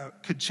we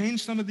could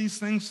change some of these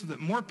things so that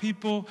more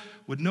people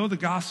would know the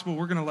gospel,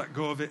 we're going to let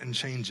go of it and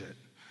change it.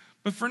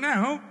 But for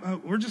now,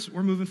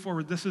 we're moving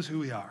forward. This is who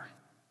we are,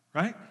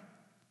 right?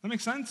 That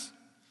makes sense?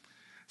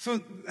 So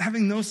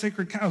having no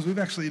sacred cows, we've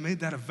actually made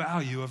that a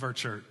value of our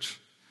church.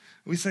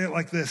 We say it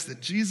like this,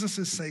 that Jesus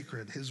is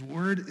sacred, his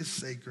word is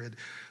sacred,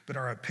 but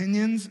our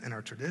opinions and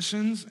our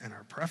traditions and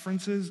our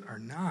preferences are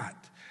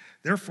not.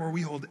 Therefore,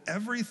 we hold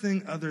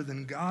everything other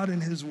than God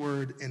and his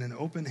word in an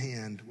open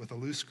hand with a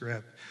loose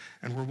grip,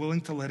 and we're willing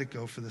to let it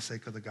go for the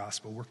sake of the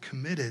gospel. We're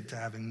committed to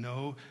having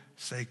no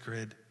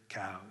sacred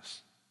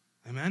cows.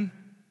 Amen?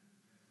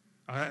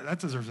 All right, that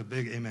deserves a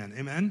big amen.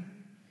 Amen?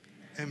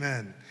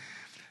 Amen.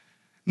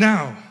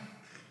 Now,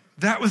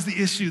 that was the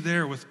issue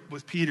there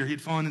with Peter.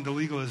 He'd fallen into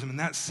legalism, and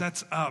that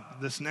sets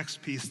up this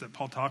next piece that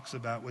Paul talks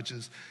about, which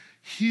is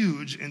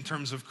huge in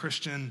terms of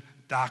Christian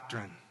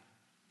doctrine.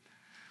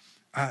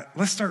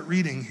 Let's start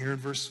reading here in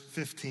verse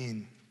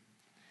 15.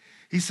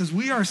 He says,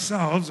 we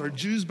ourselves are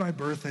Jews by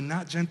birth and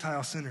not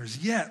Gentile sinners.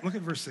 Yet, look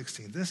at verse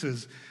 16. This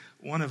is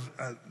one of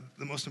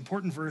the most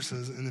important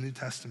verses in the New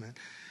Testament.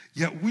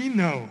 Yet we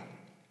know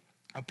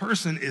a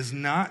person is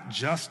not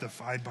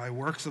justified by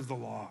works of the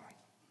law,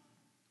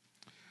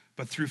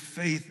 but through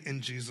faith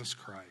in Jesus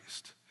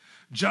Christ.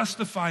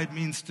 Justified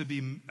means to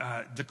be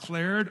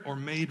declared or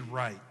made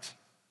right,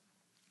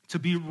 to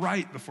be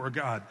right before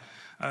God.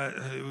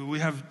 We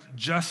have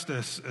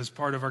justice as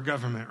part of our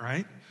government,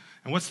 right?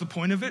 And what's the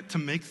point of it? To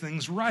make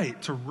things right,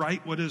 to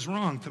right what is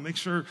wrong, to make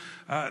sure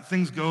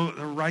things go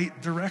the right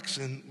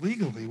direction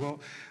legally. Well,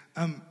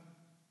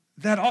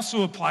 that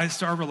also applies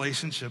to our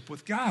relationship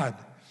with God.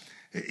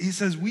 He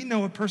says, we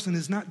know a person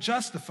is not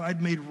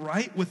justified, made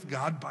right with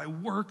God by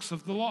works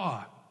of the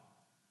law.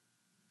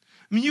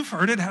 I mean, you've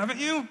heard it, haven't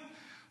you?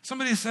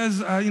 Somebody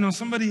says,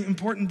 somebody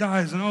important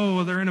dies,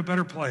 and they're in a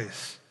better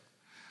place.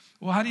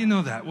 Well, how do you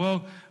know that?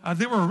 Well,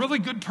 they were a really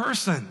good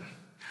person.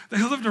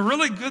 They lived a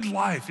really good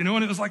life, and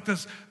it was like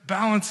this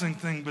balancing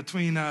thing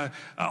between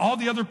all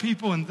the other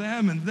people and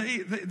them, and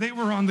they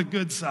were on the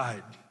good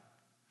side.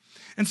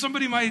 And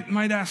somebody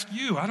might ask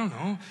you, I don't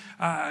know,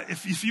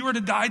 if you were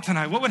to die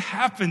tonight, what would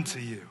happen to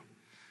you?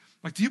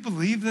 Like, do you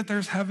believe that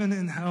there's heaven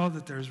and hell,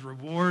 that there's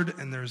reward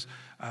and there's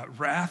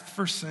wrath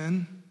for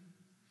sin?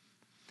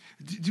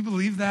 Do you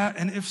believe that?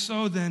 And if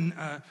so, then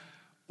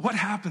what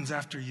happens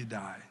after you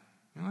die?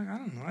 You're like, I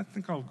don't know. I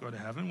think I'll go to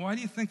heaven. Why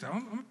do you think that?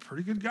 I'm a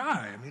pretty good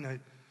guy. I mean,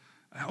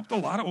 I helped a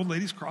lot of old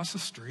ladies cross the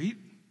street.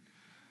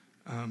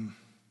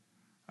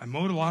 I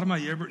mowed a lot of my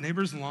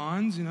neighbors'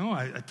 lawns. You know,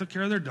 I took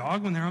care of their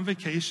dog when they're on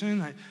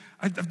vacation.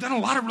 I've done a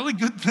lot of really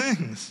good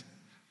things.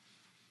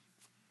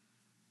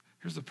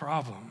 Here's the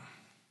problem.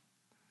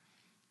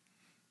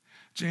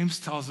 James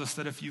tells us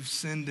that if you've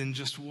sinned in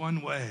just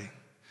one way,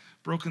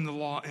 broken the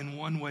law in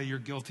one way, you're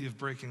guilty of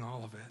breaking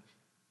all of it.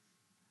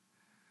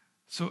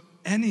 So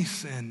any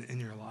sin in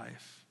your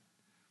life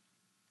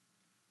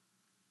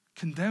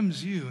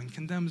condemns you and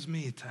condemns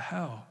me to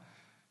hell,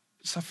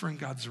 suffering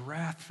God's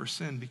wrath for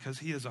sin because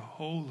he is a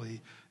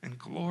holy and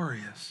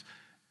glorious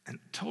and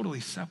totally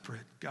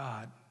separate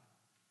God.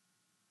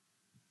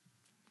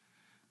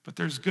 But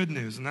there's good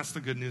news, and that's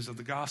the good news of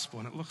the gospel,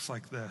 and it looks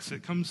like this.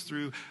 It comes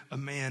through a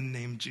man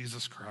named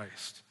Jesus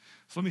Christ.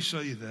 So let me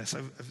show you this.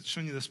 I've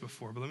shown you this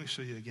before, but let me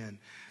show you again.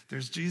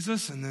 There's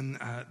Jesus, and then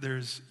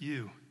there's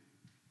you.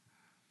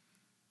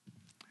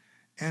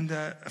 And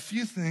a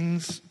few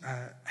things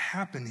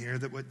happen here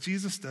that what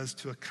Jesus does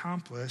to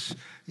accomplish,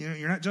 you know,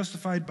 you're not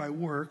justified by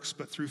works,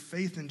 but through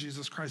faith in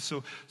Jesus Christ.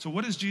 So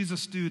what does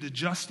Jesus do to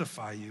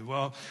justify you?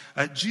 Well,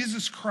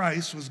 Jesus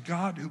Christ was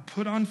God who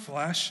put on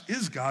flesh,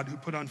 is God who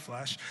put on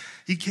flesh.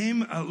 He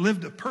came,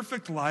 lived a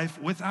perfect life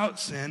without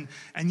sin,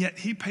 and yet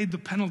he paid the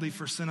penalty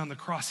for sin on the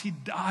cross. He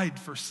died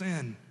for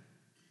sin.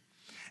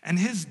 And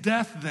his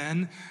death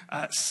then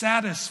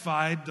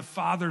satisfied the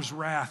Father's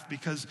wrath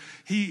because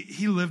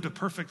he lived a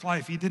perfect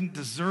life. He didn't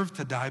deserve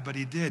to die, but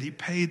he did. He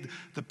paid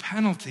the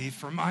penalty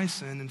for my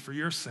sin and for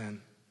your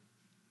sin.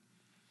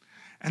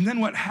 And then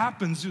what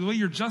happens, the way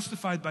you're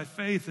justified by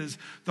faith, is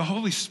the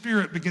Holy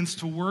Spirit begins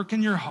to work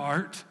in your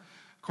heart,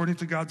 according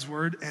to God's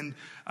word, and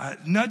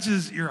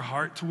nudges your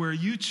heart to where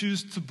you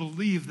choose to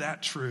believe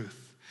that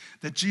truth,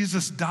 that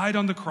Jesus died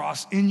on the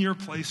cross in your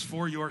place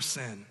for your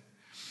sin.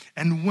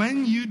 And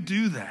when you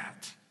do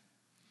that,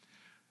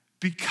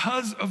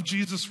 because of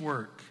Jesus'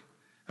 work,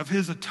 of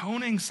his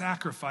atoning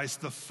sacrifice,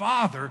 the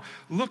Father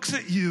looks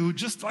at you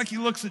just like he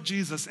looks at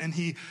Jesus, and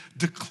he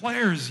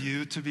declares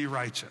you to be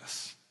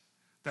righteous.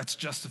 That's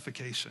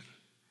justification.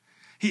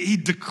 He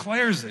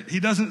declares it.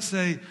 He doesn't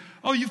say,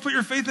 oh, you've put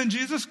your faith in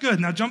Jesus? Good.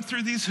 Now jump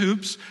through these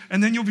hoops,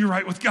 and then you'll be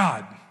right with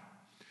God.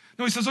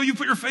 No, he says, oh, you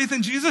put your faith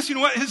in Jesus? You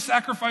know what? His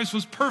sacrifice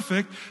was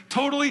perfect,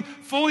 totally,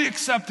 fully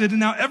accepted, and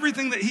now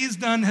everything that he's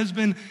done has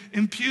been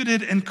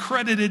imputed and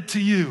credited to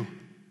you.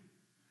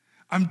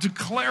 I'm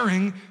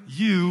declaring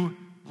you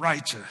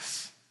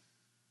righteous.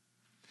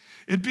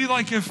 It'd be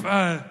like if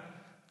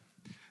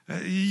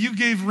you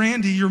gave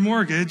Randy your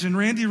mortgage, and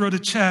Randy wrote a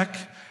check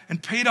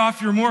and paid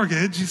off your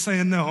mortgage. He's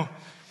saying, no,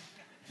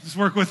 just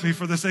work with me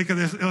for the sake of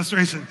this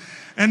illustration.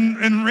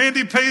 And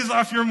Randy pays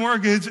off your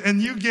mortgage,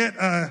 and you get...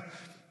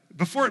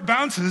 before it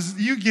bounces,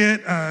 you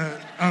get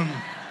a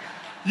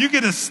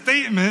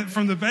statement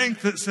from the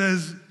bank that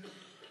says,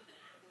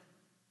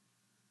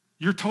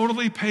 you're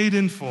totally paid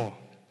in full.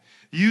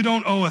 You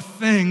don't owe a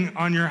thing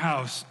on your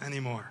house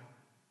anymore.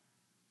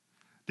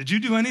 Did you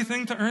do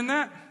anything to earn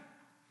that?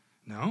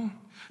 No.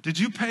 Did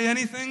you pay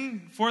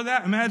anything for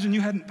that? Imagine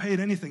you hadn't paid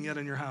anything yet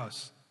in your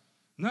house.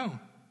 No.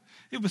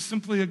 It was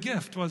simply a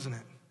gift, wasn't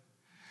it?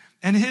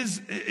 And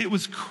it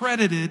was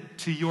credited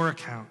to your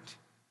account.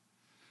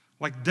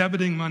 Like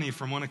debiting money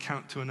from one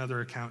account to another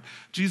account.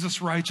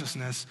 Jesus'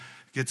 righteousness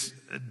gets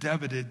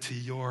debited to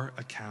your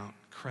account,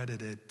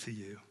 credited to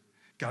you.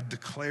 God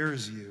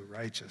declares you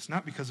righteous,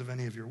 not because of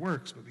any of your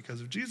works, but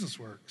because of Jesus'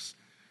 works.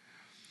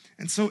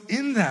 And so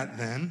in that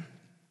then,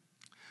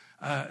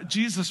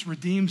 Jesus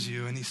redeems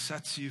you and he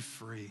sets you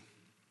free.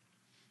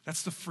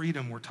 That's the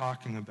freedom we're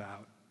talking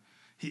about.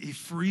 He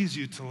frees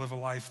you to live a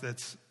life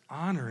that's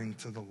honoring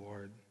to the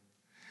Lord.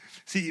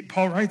 See,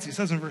 Paul writes, he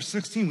says in verse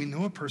 16, we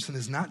know a person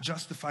is not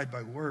justified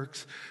by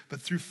works,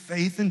 but through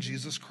faith in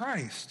Jesus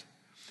Christ.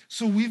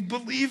 So we've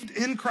believed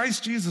in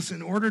Christ Jesus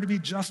in order to be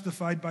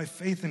justified by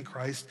faith in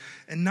Christ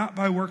and not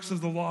by works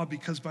of the law,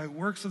 because by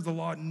works of the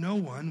law, no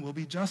one will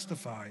be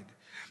justified.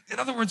 In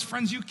other words,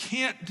 friends, you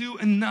can't do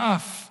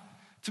enough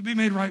to be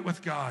made right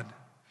with God.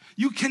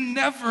 You can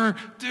never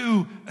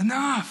do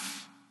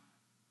enough.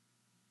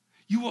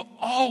 You will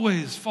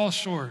always fall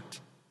short.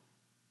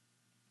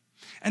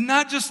 And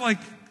not just like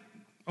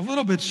a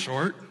little bit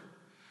short,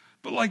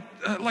 but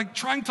like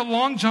trying to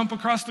long jump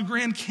across the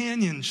Grand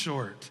Canyon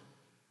short.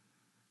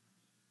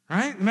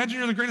 Right? Imagine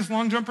you're the greatest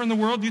long jumper in the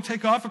world. You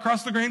take off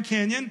across the Grand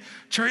Canyon.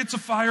 Chariots of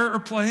Fire are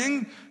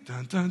playing.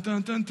 Dun, dun,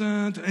 dun, dun,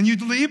 dun, dun, and you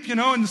leap,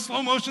 in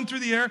slow motion through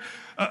the air.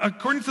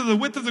 According to the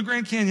width of the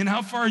Grand Canyon,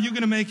 how far are you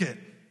going to make it?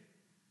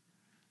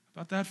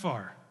 About that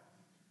far.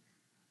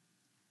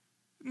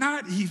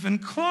 Not even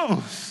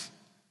close.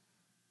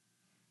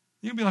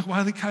 You can be like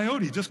Wile E.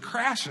 Coyote, just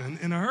crashing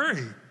in a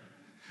hurry.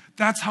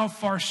 That's how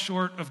far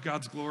short of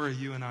God's glory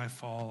you and I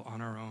fall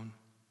on our own.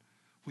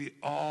 We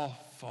all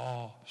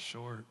fall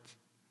short.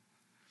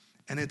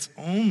 And it's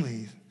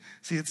only,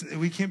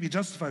 we can't be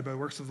justified by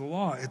works of the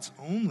law. It's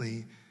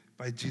only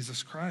by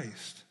Jesus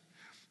Christ.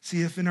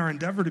 See, if in our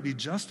endeavor to be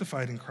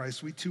justified in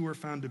Christ, we too were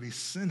found to be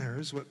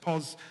sinners,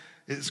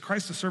 is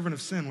Christ a servant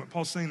of sin? What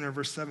Paul's saying there,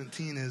 verse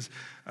 17, is,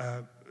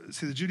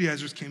 see, the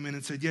Judaizers came in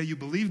and said, yeah, you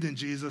believed in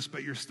Jesus,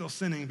 but you're still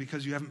sinning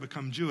because you haven't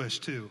become Jewish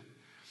too.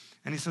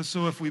 And he says,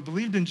 so if we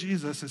believed in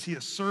Jesus, is he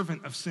a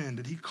servant of sin?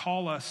 Did he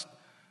call us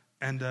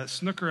and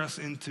snooker us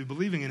into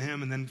believing in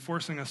him and then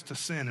forcing us to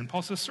sin? And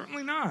Paul says,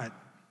 certainly not.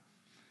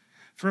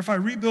 For if I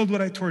rebuild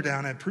what I tore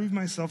down, I prove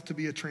myself to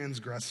be a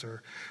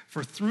transgressor.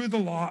 For through the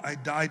law I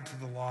died to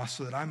the law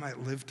so that I might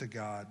live to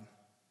God.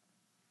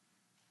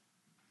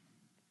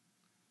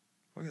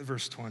 Look at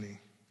verse 20.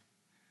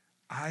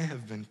 I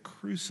have been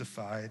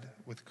crucified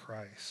with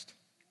Christ.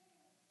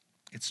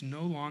 It's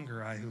no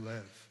longer I who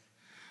live,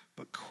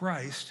 but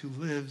Christ who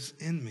lives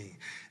in me.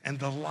 And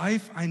the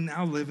life I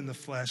now live in the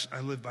flesh, I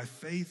live by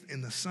faith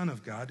in the Son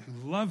of God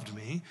who loved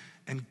me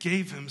and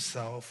gave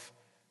himself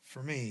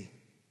for me.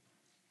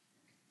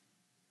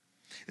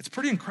 It's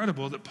pretty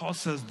incredible that Paul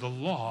says the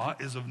law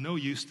is of no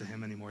use to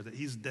him anymore, that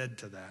he's dead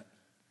to that,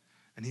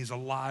 and he's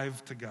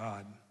alive to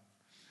God.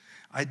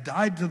 I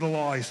died to the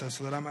law, he says,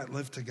 so that I might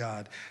live to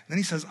God. And then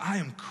he says, I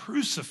am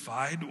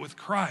crucified with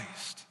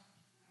Christ.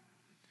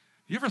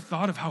 You ever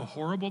thought of how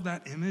horrible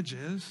that image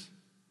is?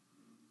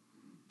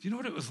 Do you know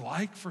what it was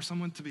like for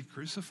someone to be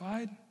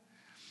crucified?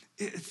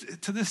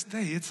 To this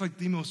day, it's like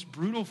the most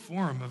brutal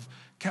form of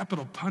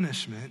capital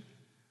punishment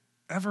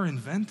ever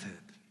invented.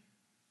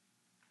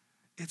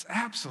 It's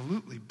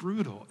absolutely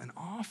brutal and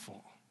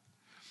awful.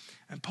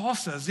 And Paul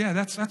says, yeah,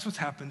 that's what's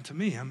happened to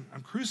me. I'm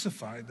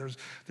crucified.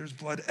 There's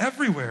blood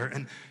everywhere.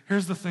 And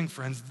here's the thing,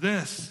 friends.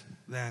 This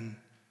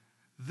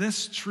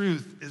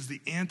truth is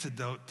the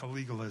antidote to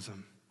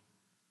legalism.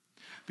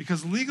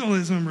 Because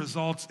legalism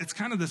it's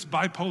kind of this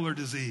bipolar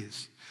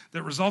disease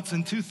that results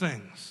in two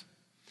things.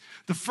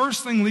 The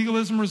first thing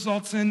legalism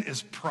results in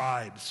is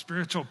pride,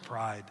 spiritual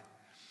pride.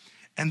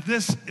 And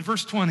this,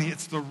 verse 20,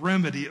 it's the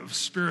remedy of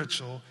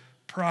spiritual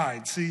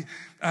pride. See,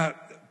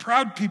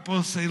 proud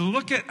people say,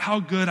 look at how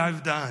good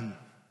I've done.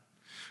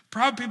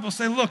 Proud people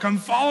say, look, I'm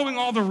following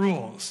all the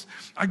rules.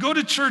 I go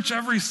to church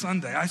every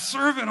Sunday. I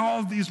serve in all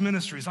of these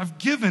ministries. I've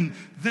given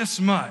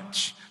this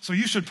much. So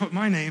you should put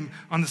my name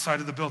on the side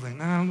of the building.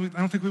 No, I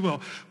don't think we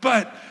will.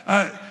 But,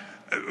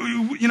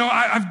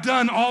 I've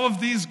done all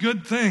of these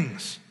good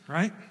things,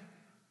 right?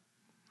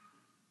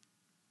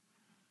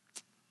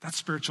 That's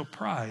spiritual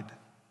pride.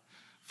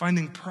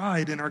 Finding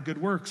pride in our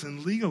good works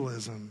and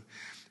legalism.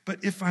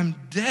 But if I'm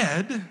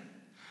dead,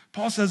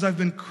 Paul says I've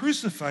been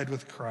crucified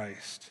with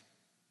Christ.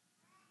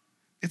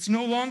 It's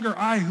no longer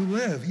I who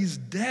live. He's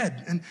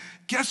dead. And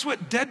guess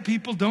what dead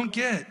people don't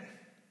get?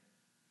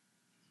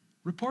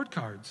 Report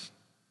cards.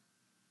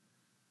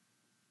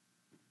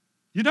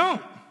 You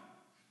don't.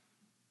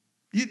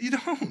 You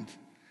don't.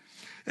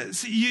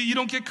 See, you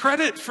don't get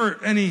credit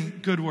for any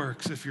good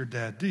works if you're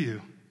dead, do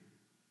you?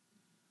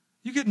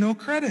 You get no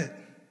credit.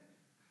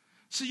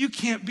 So you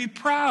can't be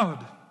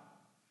proud.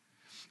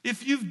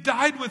 If you've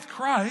died with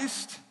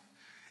Christ,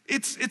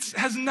 it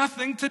has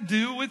nothing to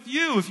do with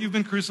you if you've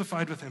been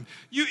crucified with him.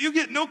 You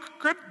get no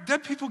credit.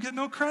 Dead people get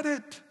no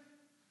credit.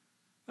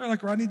 They're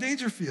like Rodney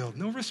Dangerfield,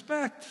 no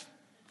respect.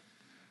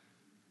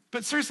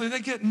 But seriously,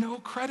 they get no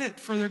credit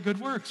for their good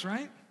works,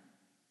 right?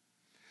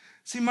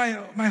 See,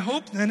 my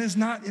hope then is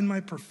not in my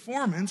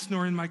performance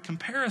nor in my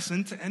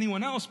comparison to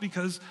anyone else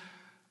because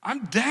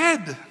I'm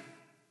dead.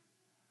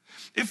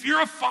 If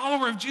you're a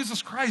follower of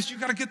Jesus Christ, you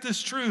got to get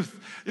this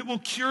truth. It will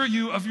cure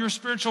you of your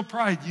spiritual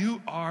pride.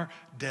 You are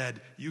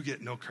dead. You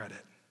get no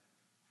credit.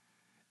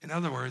 In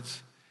other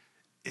words,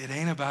 it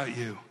ain't about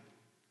you.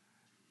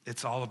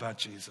 It's all about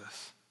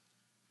Jesus.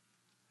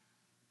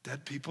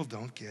 Dead people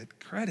don't get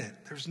credit.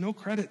 There's no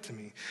credit to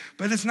me.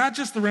 But it's not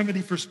just the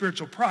remedy for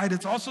spiritual pride.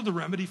 It's also the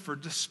remedy for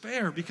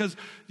despair. Because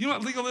you know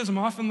what legalism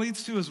often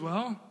leads to as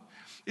well?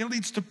 It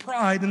leads to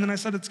pride, and then I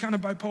said it's kind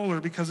of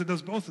bipolar because it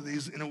does both of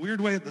these in a weird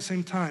way at the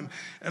same time.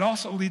 It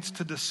also leads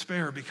to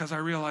despair because I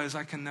realize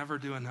I can never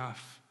do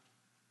enough.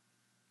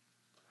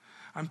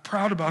 I'm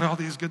proud about all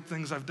these good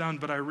things I've done,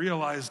 but I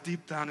realize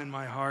deep down in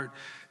my heart,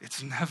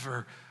 it's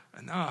never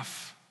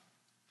enough.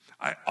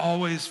 I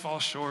always fall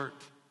short.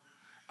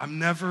 I'm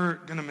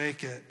never going to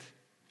make it.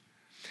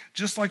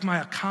 Just like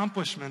my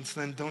accomplishments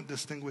then don't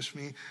distinguish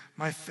me,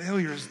 my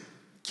failures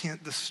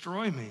can't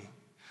destroy me.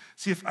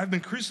 See, if I've been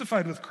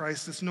crucified with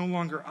Christ, it's no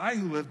longer I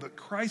who live, but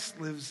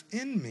Christ lives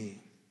in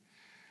me.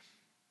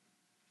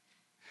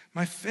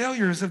 My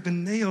failures have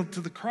been nailed to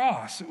the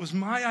cross. It was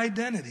my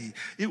identity.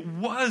 It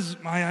was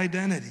my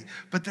identity.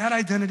 But that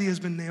identity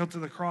has been nailed to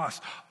the cross.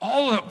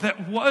 All of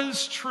that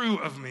was true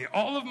of me,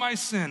 all of my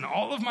sin,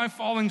 all of my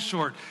falling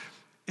short.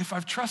 If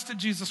I've trusted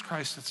Jesus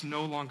Christ, it's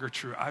no longer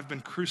true. I've been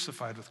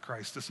crucified with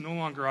Christ. It's no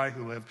longer I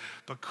who live,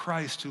 but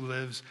Christ who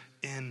lives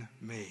in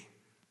me.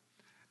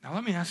 Now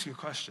let me ask you a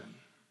question.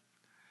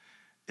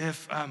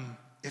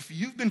 If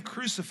you've been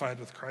crucified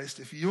with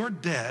Christ, if you're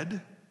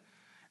dead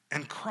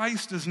and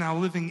Christ is now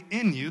living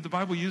in you, the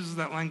Bible uses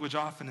that language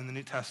often in the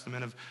New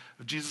Testament of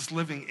Jesus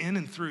living in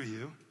and through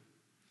you.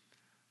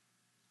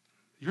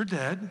 You're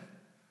dead.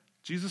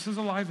 Jesus is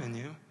alive in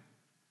you.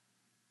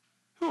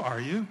 Who are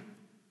you?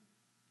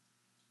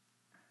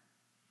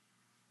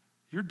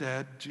 You're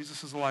dead.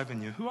 Jesus is alive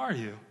in you. Who are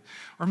you?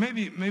 Or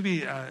maybe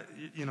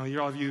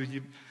you're all of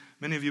you,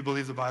 many of you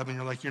believe the Bible, and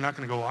you're like, you're not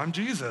going to go, well, I'm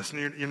Jesus.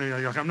 And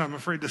you're like, I'm not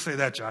afraid to say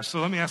that, Josh. So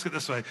let me ask it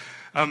this way.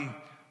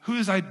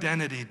 Whose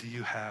identity do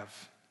you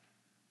have?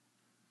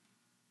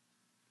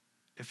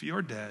 If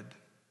you're dead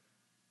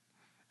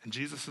and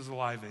Jesus is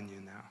alive in you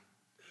now,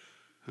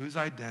 whose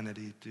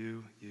identity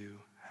do you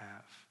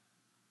have?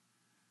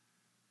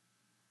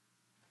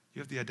 You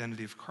have the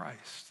identity of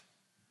Christ.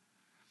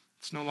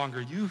 It's no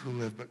longer you who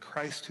live, but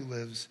Christ who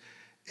lives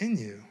in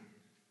you.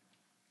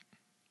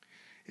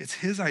 It's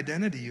his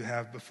identity you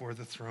have before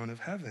the throne of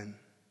heaven.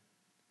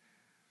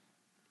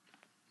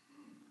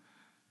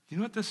 Do you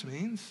know what this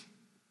means?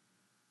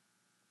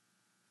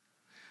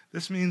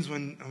 This means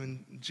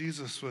when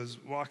Jesus was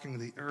walking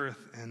the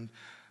earth and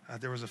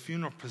there was a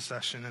funeral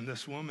procession, and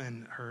this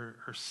woman, her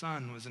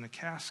son was in a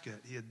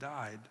casket. He had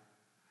died.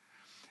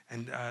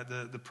 And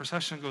the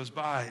procession goes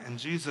by, and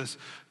Jesus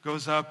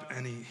goes up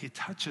and he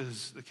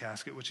touches the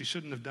casket, which he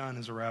shouldn't have done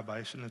as a rabbi.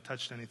 He shouldn't have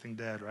touched anything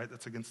dead, right?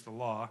 That's against the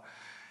law.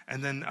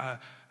 And then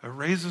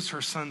raises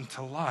her son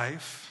to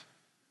life,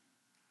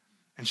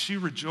 and she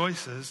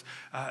rejoices.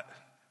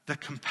 The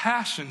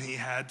compassion he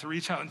had to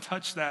reach out and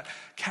touch that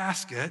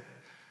casket,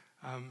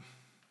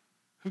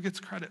 who gets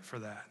credit for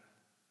that?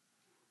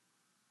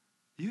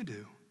 You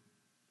do.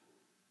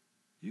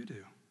 You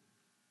do.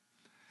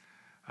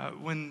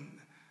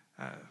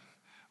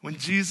 When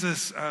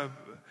Jesus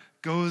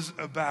goes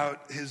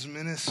about his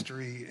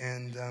ministry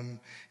and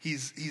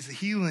he's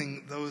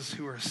healing those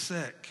who are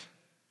sick,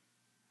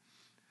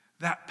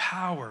 that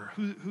power,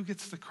 who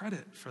gets the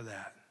credit for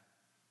that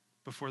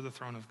before the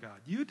throne of God?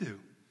 You do.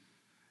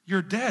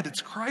 You're dead.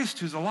 It's Christ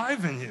who's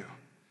alive in you.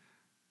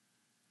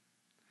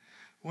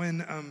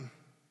 When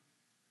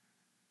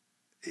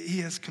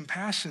he has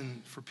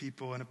compassion for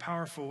people in a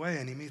powerful way,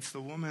 and he meets the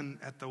woman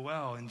at the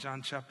well in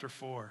John chapter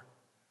 4.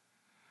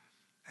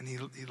 And he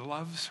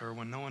loves her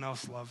when no one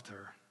else loved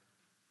her.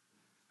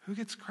 Who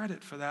gets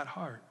credit for that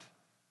heart?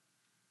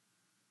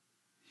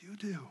 You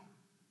do.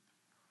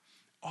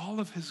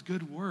 All of his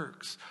good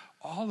works,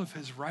 all of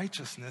his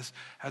righteousness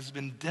has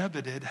been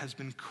debited, has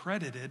been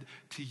credited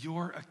to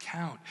your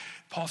account.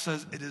 Paul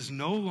says, it is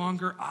no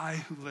longer I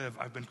who live.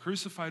 I've been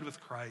crucified with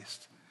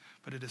Christ,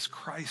 but it is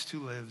Christ who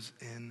lives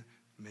in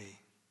me.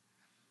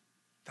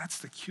 That's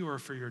the cure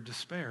for your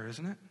despair,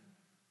 isn't it?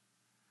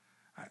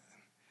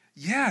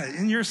 Yeah,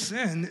 in your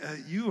sin,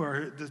 you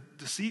are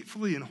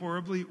deceitfully and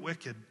horribly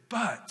wicked.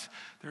 But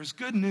there's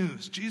good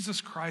news. Jesus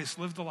Christ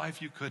lived the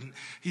life you couldn't.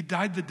 He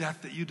died the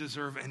death that you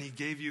deserve, and he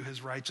gave you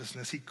his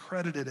righteousness. He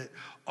credited it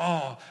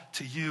all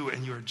to you,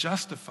 and you are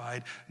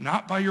justified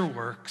not by your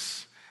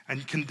works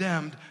and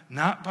condemned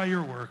not by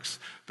your works,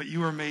 but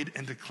you are made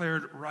and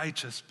declared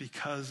righteous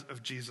because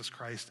of Jesus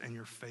Christ and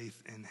your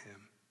faith in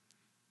him.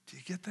 Do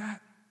you get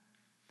that?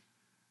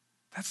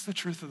 That's the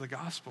truth of the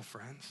gospel,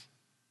 friends.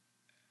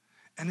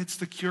 And it's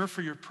the cure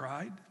for your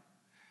pride,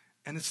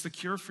 and it's the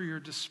cure for your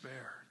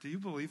despair. Do you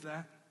believe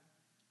that?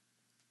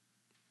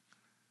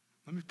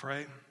 Let me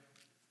pray.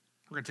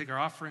 We're going to take our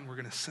offering, we're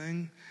going to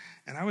sing,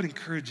 and I would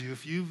encourage you,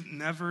 if you've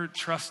never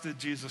trusted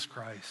Jesus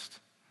Christ,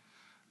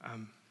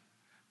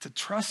 to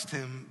trust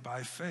him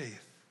by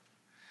faith,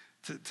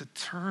 to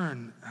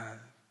turn,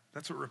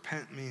 that's what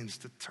repent means,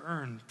 to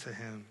turn to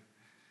him.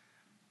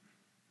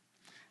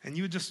 And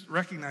you would just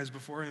recognize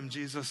before him,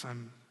 Jesus,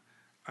 I'm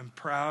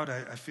proud.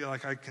 I feel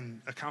like I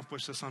can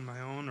accomplish this on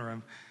my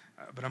own,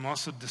 but I'm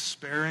also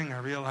despairing. I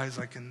realize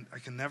I can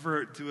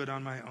never do it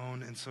on my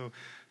own. And so,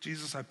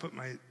 Jesus, I put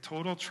my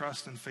total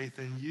trust and faith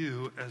in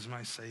you as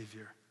my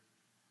Savior.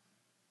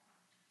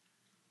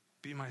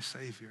 Be my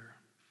Savior.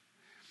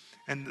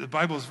 And the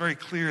Bible is very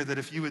clear that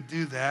if you would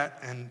do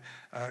that and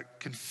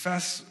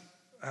confess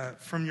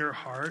from your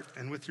heart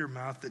and with your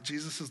mouth that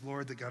Jesus is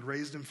Lord, that God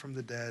raised him from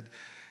the dead,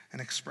 and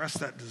express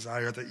that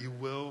desire, that you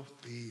will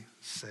be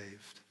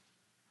saved.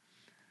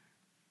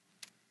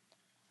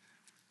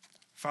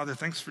 Father,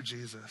 thanks for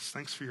Jesus.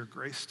 Thanks for your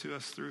grace to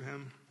us through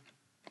him.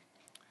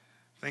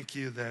 Thank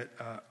you that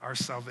our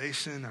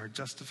salvation, our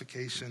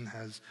justification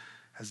has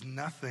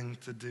nothing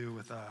to do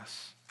with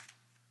us.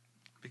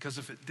 Because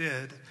if it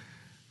did,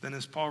 then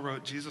as Paul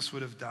wrote, Jesus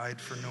would have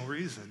died for no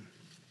reason.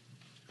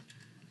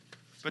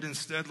 But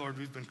instead, Lord,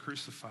 we've been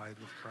crucified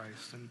with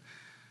Christ. And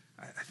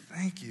I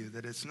thank you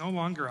that it's no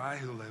longer I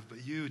who live,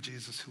 but you,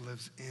 Jesus, who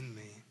lives in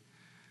me.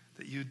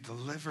 That you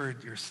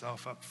delivered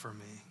yourself up for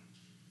me.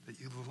 That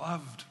you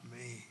loved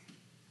me,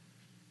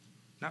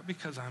 not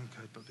because I'm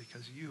good, but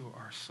because you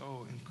are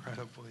so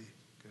incredibly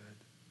good.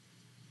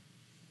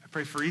 I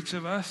pray for each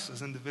of us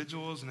as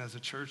individuals and as a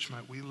church,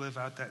 might we live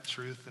out that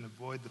truth and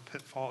avoid the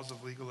pitfalls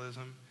of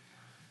legalism,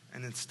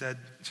 and instead,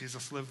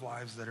 Jesus, live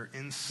lives that are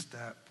in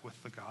step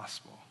with the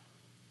gospel.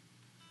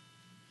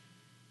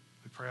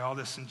 We pray all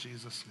this in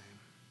Jesus'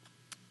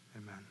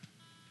 name. Amen.